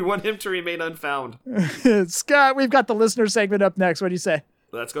 We want him to remain unfound. Scott, we've got the listener segment up next. What do you say?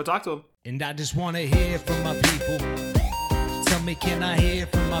 Let's go talk to him. And I just want to hear from my people. Tell me, can I hear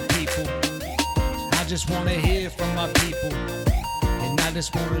from my people? I just want to hear from my people. And I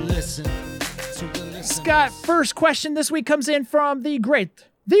just want to listen to the listeners. Scott, first question this week comes in from the great,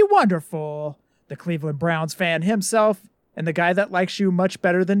 the wonderful, the Cleveland Browns fan himself, and the guy that likes you much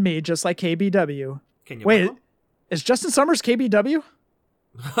better than me, just like KBW. Can you wait? Is Justin Summers KBW?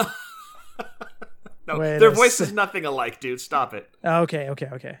 No, their voice is nothing alike, dude. Stop it. Okay.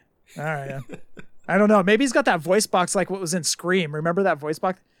 All right. Yeah. I don't know. Maybe he's got that voice box like what was in Scream. Remember that voice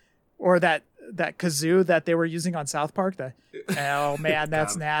box? Or that kazoo that they were using on South Park? Oh, man,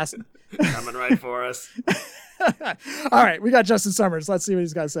 that's nasty. Coming right for us. All right, we got Justin Summers. Let's see what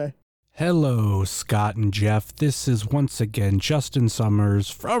he's got to say. Hello, Scott and Jeff. This is once again Justin Summers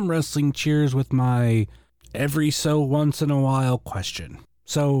from Wrestling Cheers with my every so once in a while question.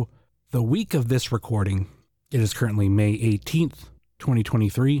 So, the week of this recording, it is currently May 18th,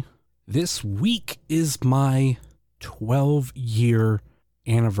 2023. This week is my 12-year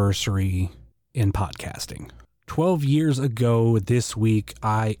anniversary in podcasting. 12 years ago this week,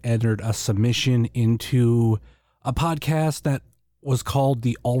 I entered a submission into a podcast that was called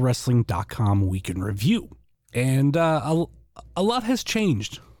the allwrestling.com Week in Review. And a lot has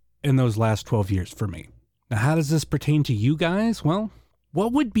changed in those last 12 years for me. Now, how does this pertain to you guys? Well,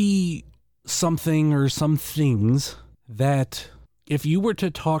 what would be something or some things that if you were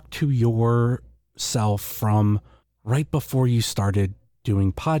to talk to yourself from right before you started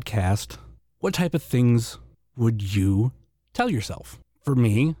doing podcast, what type of things would you tell yourself? For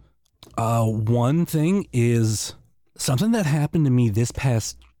me, one thing is something that happened to me this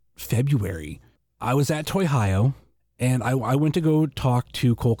past February. I was at Toyhio, and I went to go talk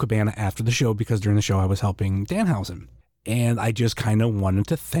to Cole Cabana after the show because during the show I was helping Danhausen. And I just kind of wanted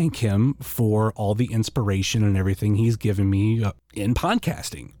to thank him for all the inspiration and everything he's given me in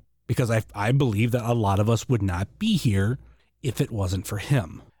podcasting. Because I believe that a lot of us would not be here if it wasn't for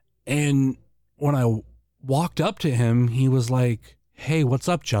him. And when I walked up to him, he was like, "Hey, what's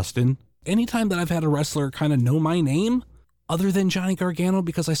up, Justin?" Anytime that I've had a wrestler kind of know my name, other than Johnny Gargano,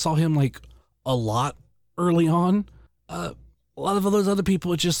 because I saw him like a lot early on, a lot of those other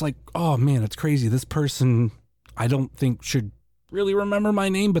people, it's just like, oh man, it's crazy. This person I don't think should really remember my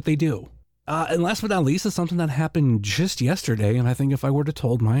name, but they do. And last but not least is something that happened just yesterday. And I think if I were to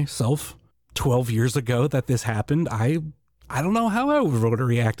told myself 12 years ago that this happened, I don't know how I would have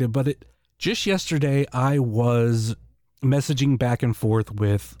reacted, but just yesterday I was messaging back and forth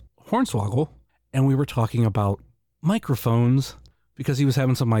with Hornswoggle, and we were talking about microphones because he was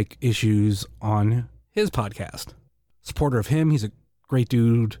having some mic issues on his podcast. Supporter of him, he's a great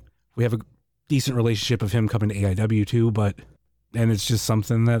dude. We have a decent relationship of him coming to AIW too, and it's just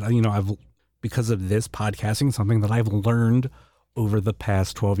something that, I've, because of this podcasting, something that I've learned over the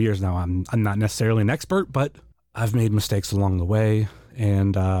past 12 years. Now, I'm not necessarily an expert, but I've made mistakes along the way,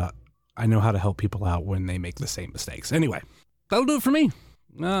 and I know how to help people out when they make the same mistakes. Anyway, that'll do it for me.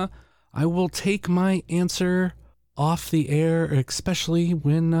 I will take my answer off the air, especially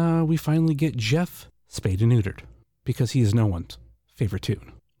when we finally get Jeff spayed and neutered, because he is no one's favorite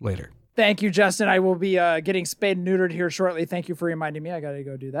tune. Later. Thank you, Justin. I will be getting spayed and neutered here shortly. Thank you for reminding me. I got to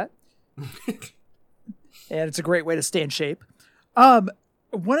go do that. And it's a great way to stay in shape.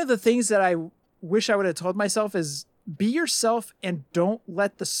 One of the things that I wish I would have told myself is be yourself and don't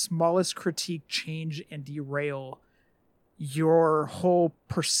let the smallest critique change and derail your whole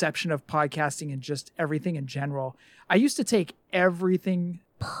perception of podcasting and just everything in general. I used to take everything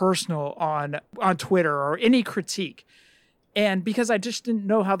personal on Twitter or any critique. And because I just didn't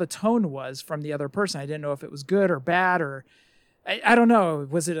know how the tone was from the other person, I didn't know if it was good or bad, or I don't know,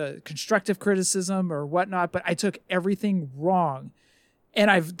 was it a constructive criticism or whatnot, but I took everything wrong. And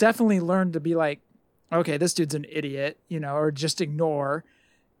I've definitely learned to be like, okay, this dude's an idiot, or just ignore.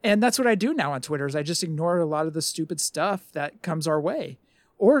 And that's what I do now on Twitter is I just ignore a lot of the stupid stuff that comes our way,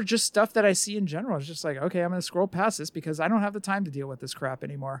 or just stuff that I see in general. It's just like, okay, I'm going to scroll past this because I don't have the time to deal with this crap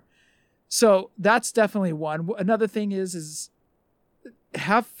anymore. So that's definitely one. Another thing is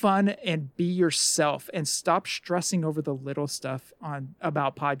have fun and be yourself and stop stressing over the little stuff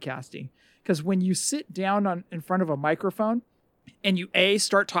about podcasting. Because when you sit down in front of a microphone and you A,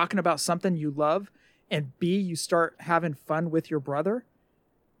 start talking about something you love, and B, you start having fun with your brother,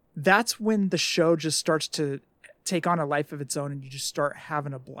 that's when the show just starts to take on a life of its own, and you just start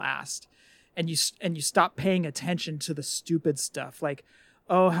having a blast, and you stop paying attention to the stupid stuff. Like,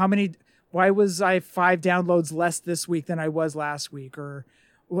 oh, why was I 5 downloads less this week than I was last week? Or,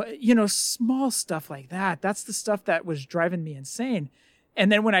 small stuff like that. That's the stuff that was driving me insane.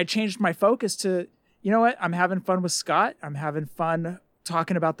 And then when I changed my focus to, you know what, I'm having fun with Scott. I'm having fun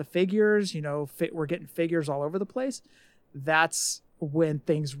talking about the figures, we're getting figures all over the place. That's when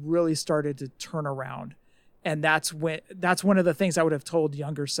things really started to turn around. And that's one of the things I would have told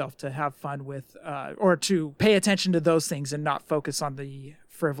younger self to have fun with, or to pay attention to those things and not focus on the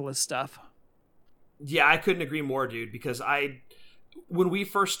frivolous stuff. Yeah, I couldn't agree more, dude, because when we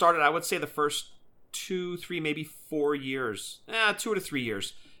first started, I would say the first 2, 3, maybe 4 years, 2 to 3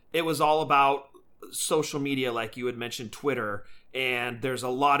 years, it was all about social media, like you had mentioned, Twitter, and there's a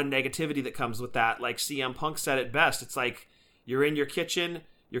lot of negativity that comes with that. Like CM Punk said it best. It's like you're in your kitchen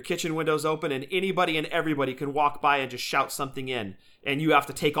window's open, and anybody and everybody can walk by and just shout something in, and you have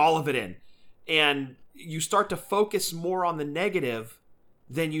to take all of it in. And you start to focus more on the negative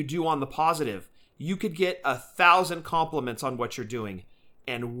than you do on the positive. You could get 1,000 compliments on what you're doing,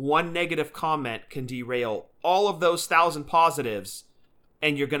 and one negative comment can derail all of those 1,000 positives,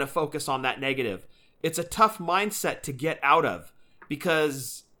 and you're going to focus on that negative. It's a tough mindset to get out of,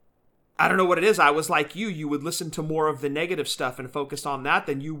 because I don't know what it is. I was like you would listen to more of the negative stuff and focus on that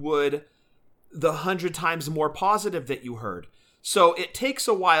than you would the 100 times more positive that you heard. So it takes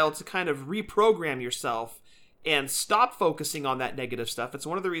a while to kind of reprogram yourself and stop focusing on that negative stuff. It's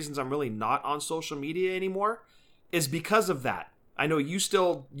one of the reasons I'm really not on social media anymore, is because of that. I know you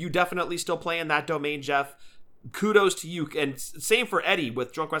definitely still play in that domain, Jeff. Kudos to you. And same for Eddie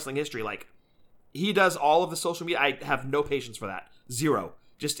with Drunk Wrestling History. Like, he does all of the social media. I have no patience for that. Zero.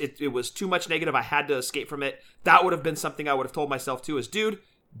 Just, it was too much negative. I had to escape from it. That would have been something I would have told myself too, is, dude,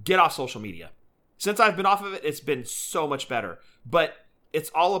 get off social media. Since I've been off of it, it's been so much better. But it's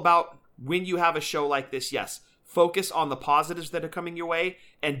all about, when you have a show like this, yes, focus on the positives that are coming your way,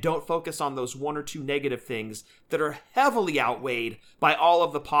 and don't focus on those 1 or 2 negative things that are heavily outweighed by all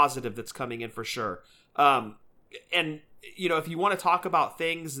of the positive that's coming in, for sure. And, if you want to talk about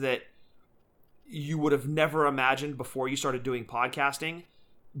things that you would have never imagined before you started doing podcasting,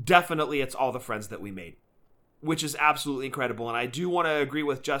 definitely it's all the friends that we made, which is absolutely incredible. And I do want to agree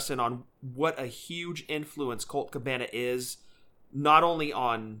with Justin on what a huge influence Colt Cabana is, not only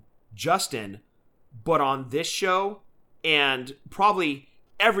on Justin, but on this show, and probably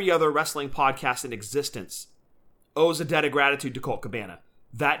every other wrestling podcast in existence owes a debt of gratitude to Colt Cabana.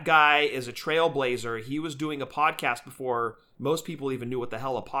 That guy is a trailblazer. He was doing a podcast before most people even knew what the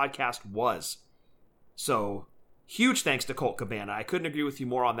hell a podcast was. So, huge thanks to Colt Cabana. I couldn't agree with you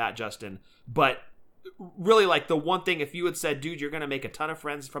more on that, Justin. But really, like, the one thing, if you had said, dude, you're going to make a ton of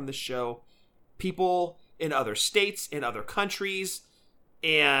friends from this show, people in other states, in other countries,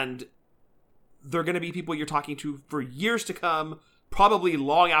 and they're going to be people you're talking to for years to come, probably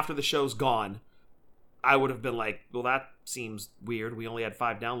long after the show's gone, I would have been like, well, that seems weird. We only had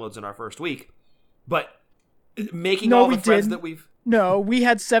 5 downloads in our first week. But making all the friends that we've... No, we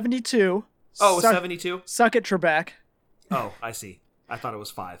had 72. Oh, 72? Suck it, Trebek. Oh, I see. I thought it was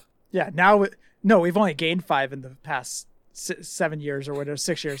 5. Yeah, no, we've only gained 5 in the past 7 years or whatever,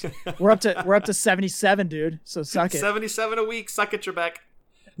 6 years. We're up to 77, dude. So suck it. 77 a week. Suck it, Trebek.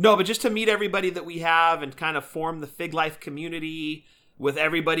 No, but just to meet everybody that we have and kind of form the Fig Life community with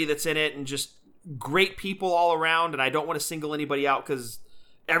everybody that's in it, and just great people all around. And I don't want to single anybody out because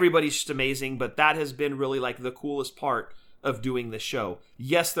everybody's just amazing, but that has been really like the coolest part of doing this show.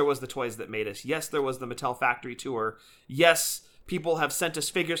 Yes, there was the Toys That Made Us. Yes, there was the Mattel Factory Tour. Yes, people have sent us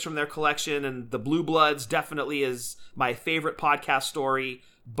figures from their collection, and the Blue Bloods definitely is my favorite podcast story.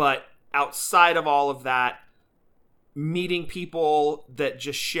 But outside of all of that, meeting people that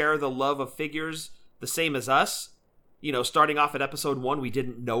just share the love of figures the same as us. Starting off at episode 1, we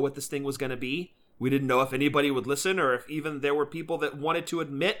didn't know what this thing was going to be. We didn't know if anybody would listen, or if even there were people that wanted to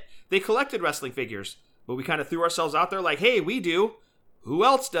admit they collected wrestling figures. But we kind of threw ourselves out there like, hey, we do. Who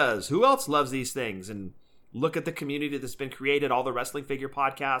else does? Who else loves these things? And look at the community that's been created, all the wrestling figure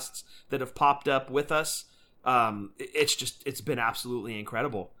podcasts that have popped up with us. It's been absolutely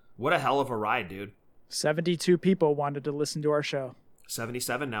incredible. What a hell of a ride, dude. 72 people wanted to listen to our show.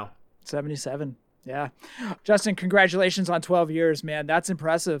 77 now. 77. Yeah. Justin, congratulations on 12 years, man. That's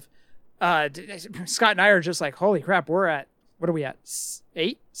impressive. Scott and I are just like, holy crap, we're at, what are we at?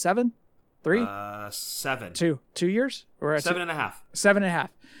 8? 7? 3? 7. 2 years? We're at 7.5. 7.5.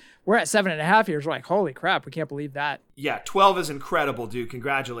 We're at 7.5 years. We're like, holy crap, we can't believe that. Yeah, 12 is incredible, dude.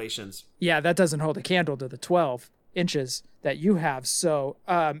 Congratulations. Yeah, that doesn't hold a candle to the 12 inches that you have. So,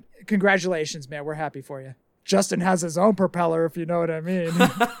 congratulations, man. We're happy for you. Justin has his own propeller, if you know what I mean.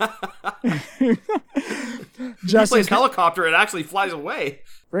 He plays helicopter and actually flies away.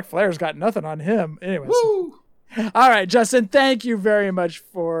 Ric Flair's got nothing on him. Anyways. Woo! All right, Justin, thank you very much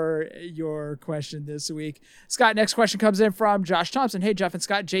for your question this week. Scott, next question comes in from Josh Thompson. Hey, Jeff and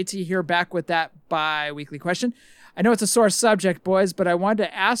Scott, JT here back with that bi-weekly question. I know it's a sore subject, boys, but I wanted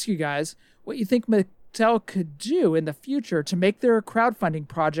to ask you guys what you think Mattel could do in the future to make their crowdfunding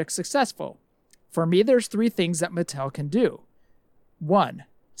project successful. For me, there's 3 things that Mattel can do. 1,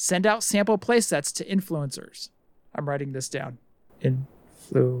 send out sample playsets to influencers. I'm writing this down.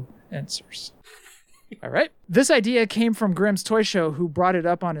 Influencers. All right. This idea came from Grimm's Toy Show, who brought it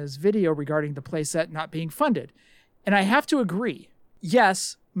up on his video regarding the playset not being funded. And I have to agree.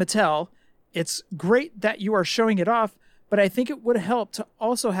 Yes, Mattel, it's great that you are showing it off, but I think it would help to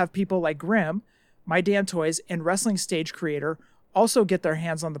also have people like Grimm, My Damn Toys, and Wrestling Stage Creator also get their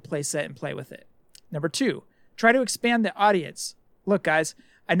hands on the playset and play with it. Number 2, try to expand the audience. Look, guys,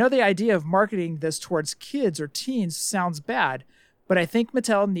 I know the idea of marketing this towards kids or teens sounds bad, but I think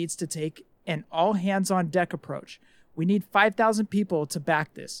Mattel needs to take an all-hands-on-deck approach. We need 5,000 people to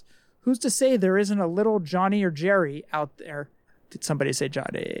back this. Who's to say there isn't a little Johnny or Jerry out there? Did somebody say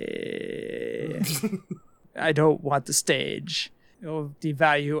Johnny? I don't want the stage. It'll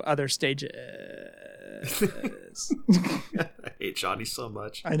devalue other stages. I hate Johnny so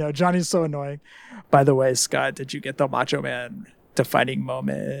much. I know, Johnny's so annoying. By the way, Scott, did you get the Macho Man defining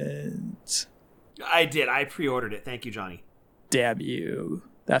moment? I did. I pre-ordered it. Thank you, Johnny. Damn you.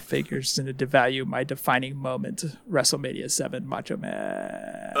 That figure's going to devalue my defining moment, WrestleMania 7 Macho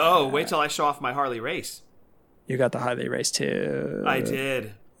Man. Oh, wait till I show off my Harley race. You got the Harley race too. I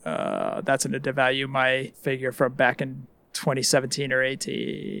did. That's going to devalue my figure from back in 2017 or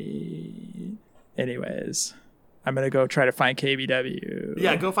 18. Anyways, I'm going to go try to find KBW.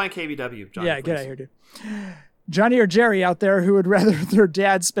 Yeah, go find KBW, Johnny. Yeah, please. get out of here, dude. Johnny or Jerry out there who would rather their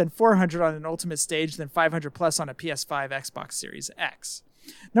dad spend $400 on an Ultimate Stage than $500 plus on a PS5 Xbox Series X.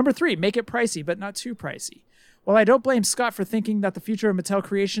 Number 3, make it pricey, but not too pricey. While I don't blame Scott for thinking that the future of Mattel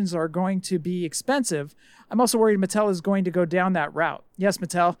creations are going to be expensive, I'm also worried Mattel is going to go down that route. Yes,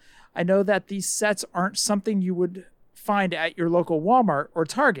 Mattel, I know that these sets aren't something you would find at your local Walmart or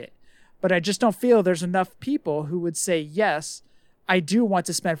Target, but I just don't feel there's enough people who would say, yes, I do want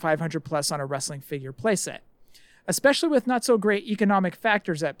to spend $500 plus on a wrestling figure playset. Especially with not so great economic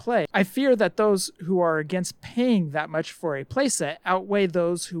factors at play, I fear that those who are against paying that much for a playset outweigh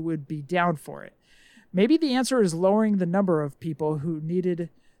those who would be down for it. Maybe the answer is lowering the number of people who needed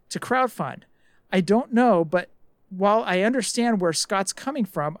to crowdfund. I don't know, but while I understand where Scott's coming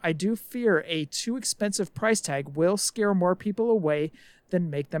from, I do fear a too expensive price tag will scare more people away than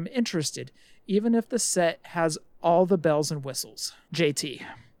make them interested, even if the set has all the bells and whistles. JT.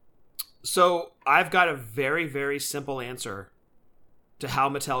 So I've got a very, very simple answer to how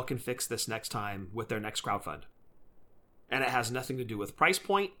Mattel can fix this next time with their next crowdfund. And it has nothing to do with price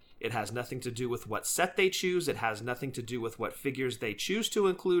point. It has nothing to do with what set they choose. It has nothing to do with what figures they choose to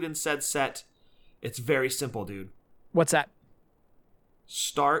include in said set. It's very simple, dude. What's that?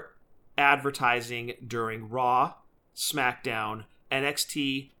 Start advertising during Raw, SmackDown,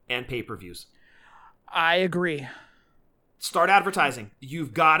 NXT, and pay-per-views. I agree. Start advertising.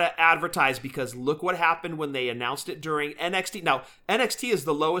 You've got to advertise because look what happened when they announced it during NXT. Now, NXT is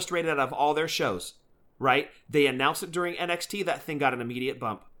the lowest rated out of all their shows, right? They announced it during NXT. That thing got an immediate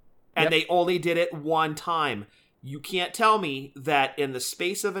bump. And They only did it one time. You can't tell me that in the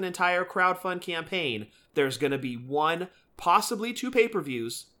space of an entire crowdfund campaign, there's going to be 1, possibly 2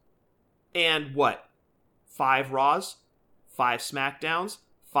 pay-per-views, and what? 5 Raws, 5 SmackDowns,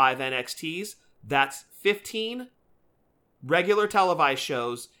 5 NXTs. That's 15 regular televised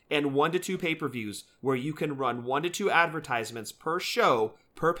shows and 1 to 2 pay-per-views where you can run 1 to 2 advertisements per show,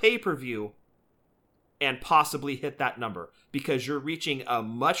 per pay-per-view, and possibly hit that number because you're reaching a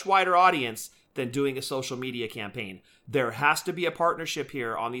much wider audience than doing a social media campaign. There has to be a partnership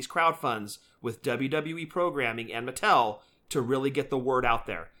here on these crowdfunds with WWE Programming and Mattel to really get the word out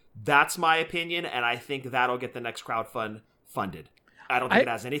there. That's my opinion, and I think that'll get the next crowdfund funded. I don't think it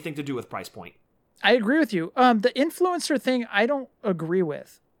has anything to do with price point. I agree with you. The influencer thing, I don't agree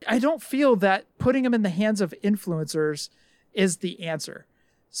with. I don't feel that putting them in the hands of influencers is the answer.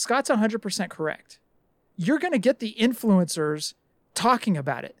 Scott's 100% correct. You're going to get the influencers talking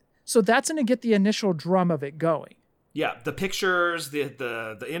about it. So that's going to get the initial drum of it going. Yeah, the pictures, the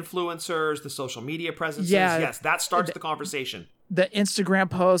influencers, the social media presences. Yeah, yes, that starts the conversation. The Instagram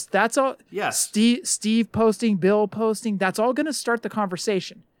post, that's all. Yes. Steve posting, Bill posting, that's all going to start the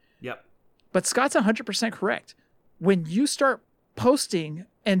conversation. Yep. But Scott's 100% correct. When you start posting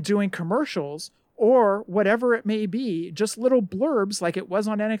and doing commercials or whatever it may be, just little blurbs like it was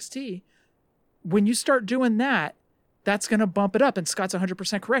on NXT. When you start doing that, that's going to bump it up. And Scott's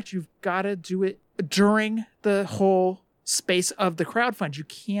 100% correct. You've got to do it during the whole space of the crowdfund. You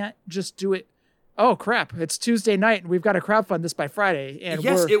can't just do it. Oh crap, it's Tuesday night and we've got to crowdfund this by Friday. And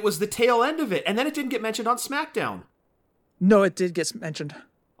yes, it was the tail end of it. And then it didn't get mentioned on SmackDown. No, it did get mentioned.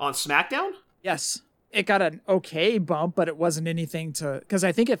 On SmackDown? Yes. It got an okay bump, but it wasn't anything because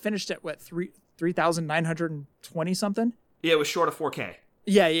I think it finished at 3,920 something. Yeah, it was short of 4K.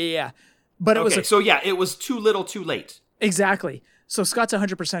 Yeah. But it was it was too little too late. Exactly. So Scott's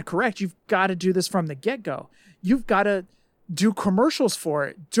 100% correct. You've got to do this from the get-go. You've got to do commercials for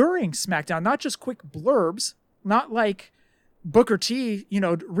it during SmackDown, not just quick blurbs, not like Booker T,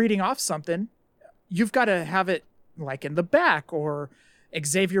 reading off something. You've got to have it like in the back, or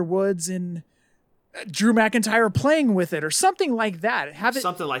Xavier Woods and Drew McIntyre playing with it or something like that.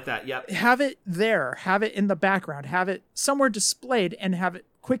 Something like that. Yep. Have it there, have it in the background, have it somewhere displayed, and have it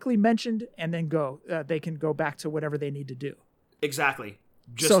quickly mentioned, and then they can go back to whatever they need to do. Exactly.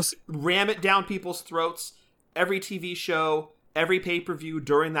 Just ram it down people's throats. Every TV show, every pay-per-view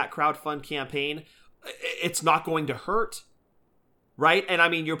during that crowdfund campaign, it's not going to hurt, right? And I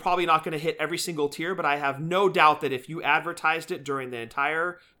mean, you're probably not going to hit every single tier, but I have no doubt that if you advertised it during the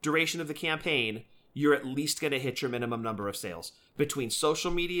entire duration of the campaign, you're at least going to hit your minimum number of sales. Between social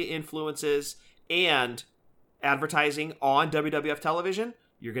media influences and advertising on WWF television,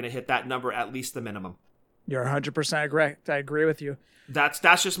 you're going to hit that number, at least the minimum. You're 100% correct. I agree with you.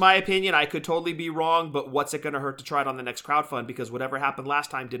 That's just my opinion. I could totally be wrong, but what's it going to hurt to try it on the next crowdfund? Because whatever happened last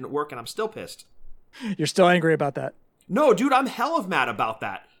time didn't work, and I'm still pissed. You're still angry about that? No, dude, I'm hell of mad about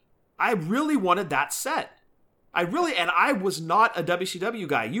that. I really wanted that set. And I was not a WCW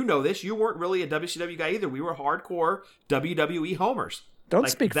guy. You know this. You weren't really a WCW guy either. We were hardcore WWE homers. Don't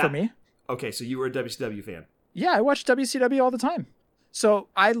speak for me. Okay, so you were a WCW fan. Yeah, I watched WCW all the time. So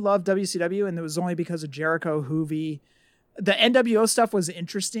I love WCW, and it was only because of Jericho, Hoovy. The NWO stuff was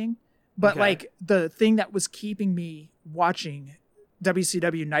interesting, but like the thing that was keeping me watching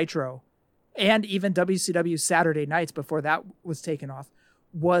WCW Nitro and even WCW Saturday nights before that was taken off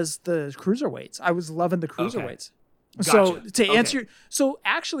was the cruiserweights. I was loving the cruiserweights. Okay. So Gotcha. to answer,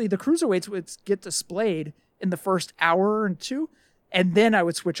 actually the cruiserweights would get displayed in the first hour or two, and then I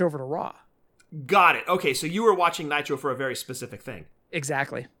would switch over to Raw. Got it. Okay, so you were watching Nitro for a very specific thing.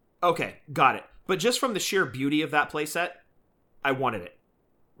 Exactly. Okay, got it. But just from the sheer beauty of that playset, I wanted it.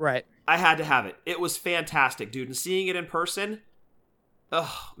 Right. I had to have it. It was fantastic, dude. And seeing it in person,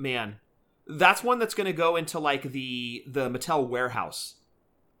 oh man, that's one that's going to go into like the Mattel warehouse,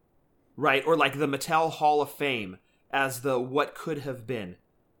 right? Or like the Mattel Hall of Fame as the what could have been.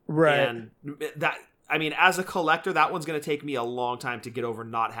 Right. And that, I mean, as a collector, that one's going to take me a long time to get over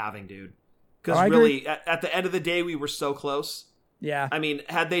not having, dude. Because really, at the end of the day, we were so close. Yeah. I mean,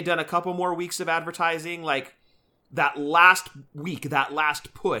 had they done a couple more weeks of advertising, like that last week, that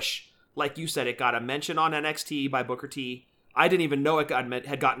last push, like you said, it got a mention on NXT by Booker T. I didn't even know it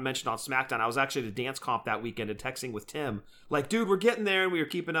had gotten mentioned on SmackDown. I was actually at a dance comp that weekend and texting with Tim. Like, dude, we're getting there, and we were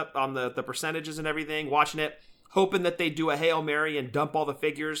keeping up on the percentages and everything, watching it, hoping that they'd do a Hail Mary and dump all the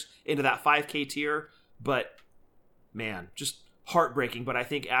figures into that 5K tier. But, man, just heartbreaking. But I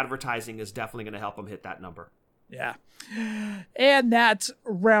think advertising is definitely going to help them hit that number. Yeah. And that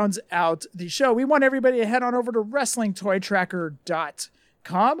rounds out the show. We want everybody to head on over to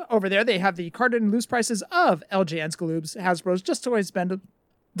WrestlingToyTracker.com. Over there, they have the carded and loose prices of LJN's, Galoob's, Hasbro's, Just Toys, Bend,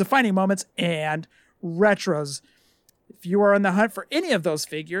 Defining Moments, and Retros. If you are on the hunt for any of those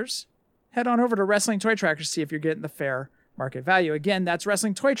figures, head on over to Wrestling Toy Tracker to see if you're getting the fair market value. Again, that's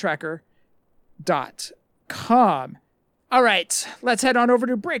WrestlingToyTracker.com. All right, let's head on over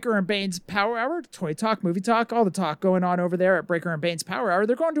to Breaker and Bane's Power Hour. Toy talk, movie talk, all the talk going on over there at Breaker and Bane's Power Hour.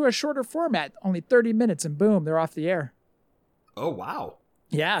 They're going to a shorter format, only 30 minutes, and boom, they're off the air. Oh, wow.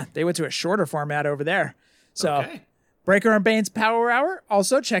 Yeah, they went to a shorter format over there. So, Breaker and Bane's Power Hour.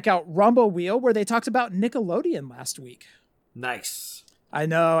 Also, check out Rumble Wheel, where they talked about Nickelodeon last week. Nice. I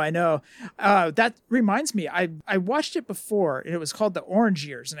know. That reminds me, I watched it before, and it was called The Orange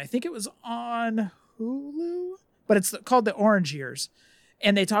Years, and I think it was on Hulu? But it's called The Orange Years.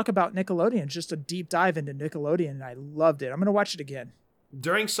 And they talk about Nickelodeon, just a deep dive into Nickelodeon, and I loved it. I'm going to watch it again.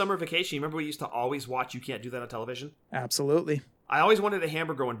 During summer vacation, you remember we used to always watch You Can't Do That on Television? Absolutely. I always wanted a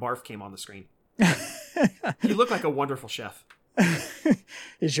hamburger when Barf came on the screen. He looked like a wonderful chef.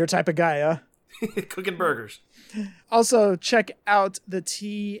 He's your type of guy, huh? Cooking burgers. Also, check out the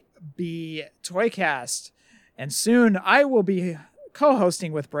TB Toycast. And soon I will be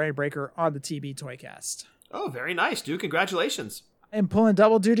co-hosting with Brian Breaker on the TB Toycast. Oh, very nice, dude. Congratulations. I'm pulling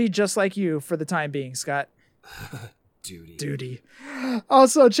double duty just like you for the time being, Scott. Duty.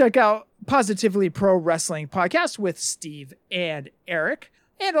 Also, check out Positively Pro Wrestling Podcast with Steve and Eric.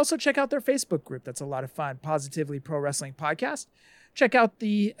 And also check out their Facebook group. That's a lot of fun. Positively Pro Wrestling Podcast. Check out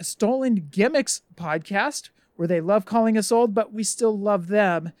the Stolen Gimmicks Podcast, where they love calling us old, but we still love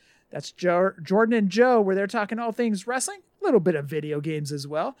them. That's Jordan and Joe, where they're talking all things wrestling, a little bit of video games as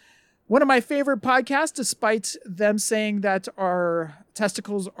well. One of my favorite podcasts, despite them saying that our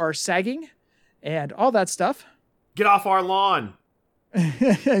testicles are sagging and all that stuff. Get off our lawn.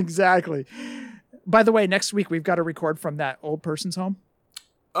 Exactly. By the way, next week we've got to record from that old person's home.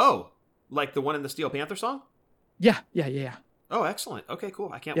 Oh, like the one in the Steel Panther song? Yeah. Oh, excellent. Okay,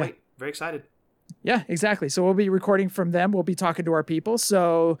 cool. I can't wait. Very excited. Yeah, exactly. So we'll be recording from them. We'll be talking to our people.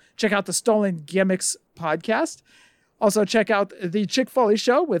 So check out the Stolen Gimmicks podcast. Also check out the Chick Foley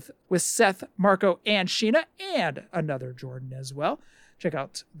Show with Seth, Marco, and Sheena, and another Jordan as well. Check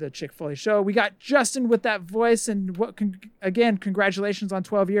out the Chick Foley Show. We got Justin with that voice, and again, congratulations on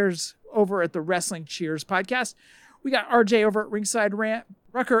 12 years over at the Wrestling Cheers podcast. We got RJ over at Ringside Rant,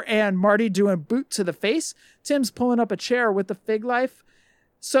 Rucker and Marty doing boot to the face. Tim's pulling up a chair with the Fig Life.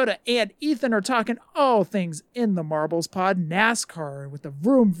 Soda and Ethan are talking all things in the Marbles pod. NASCAR with the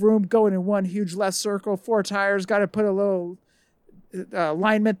vroom vroom going in one huge left circle, 4 tires, got to put a little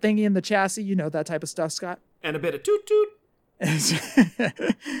alignment thingy in the chassis. You know, that type of stuff, Scott. And a bit of toot toot.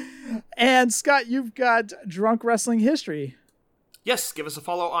 And Scott, you've got Drunk Wrestling History. Yes, give us a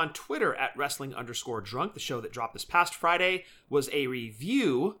follow on Twitter at wrestling_drunk. The show that dropped this past Friday was a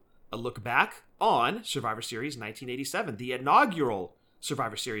review, a look back on Survivor Series 1987, the inaugural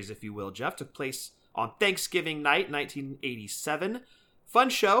Survivor Series, if you will, Jeff. Took place on Thanksgiving night, 1987. Fun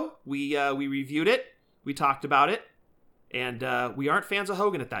show. We reviewed it. We talked about it. And we aren't fans of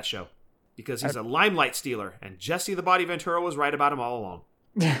Hogan at that show because he's a limelight stealer. And Jesse the Body Ventura was right about him all along.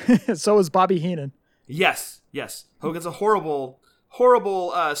 So was Bobby Heenan. Yes. Hogan's a horrible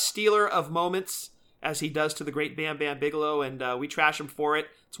stealer of moments, as he does to the great Bam Bam Bigelow, and we trash him for it.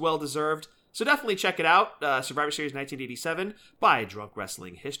 It's well-deserved. So definitely check it out, Survivor Series 1987 by Drunk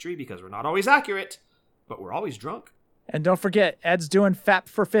Wrestling History, because we're not always accurate, but we're always drunk. And don't forget, Ed's doing Fap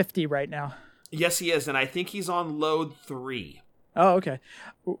for 50 right now. Yes, he is, and I think he's on load 3. Oh, okay.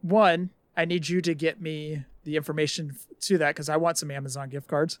 1, I need you to get me the information to that, because I want some Amazon gift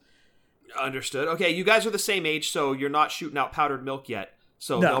cards. Understood. Okay, you guys are the same age, so you're not shooting out powdered milk yet,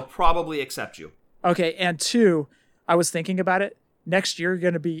 so they'll probably accept you. Okay, and 2, I was thinking about it. Next year,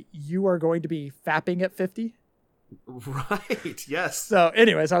 you are going to be fapping at 50. Right, yes. So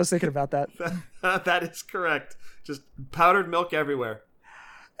anyways, I was thinking about that. That is correct. Just powdered milk everywhere.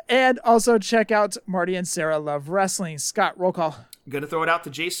 And also check out Marty and Sarah Love Wrestling. Scott, roll call. I'm going to throw it out to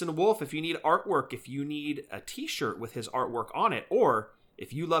Jason Wolf. If you need artwork, if you need a t-shirt with his artwork on it, or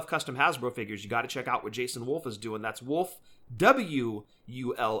if you love custom Hasbro figures, you got to check out what Jason Wolf is doing. That's Wolf,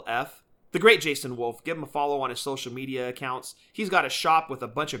 W-U-L-F. The great Jason Wolf. Give him a follow on his social media accounts. He's got a shop with a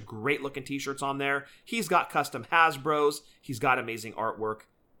bunch of great-looking t-shirts on there. He's got custom Hasbros. He's got amazing artwork.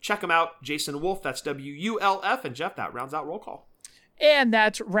 Check him out, Jason Wolf. That's W-U-L-F. And Jeff, that rounds out roll call. And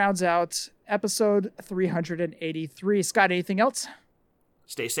that rounds out episode 383. Scott, anything else?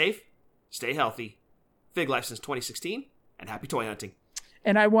 Stay safe. Stay healthy. Fig Life since 2016. And happy toy hunting.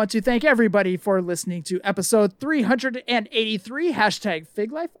 And I want to thank everybody for listening to episode 383, hashtag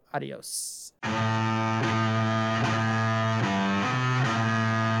Fig Life. Adios.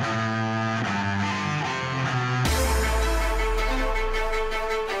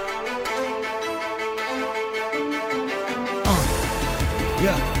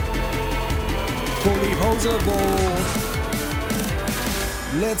 Yeah. Fullyposeable.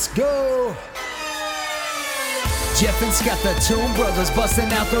 Let's go. Jeff and Scott, the Toon Brothers,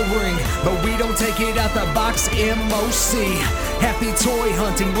 busting out the ring, but we don't take it out the box. MOC. Happy toy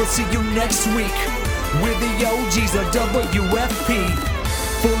hunting. We'll see you next week with the OGs of WFP.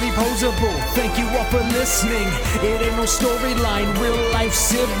 Fullyposeable. Thank you all for listening. It ain't no storyline, real life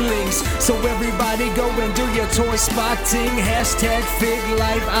siblings. So everybody go and do your toy spotting. Hashtag Fig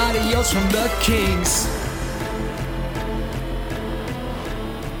Life. Adios from the Kings.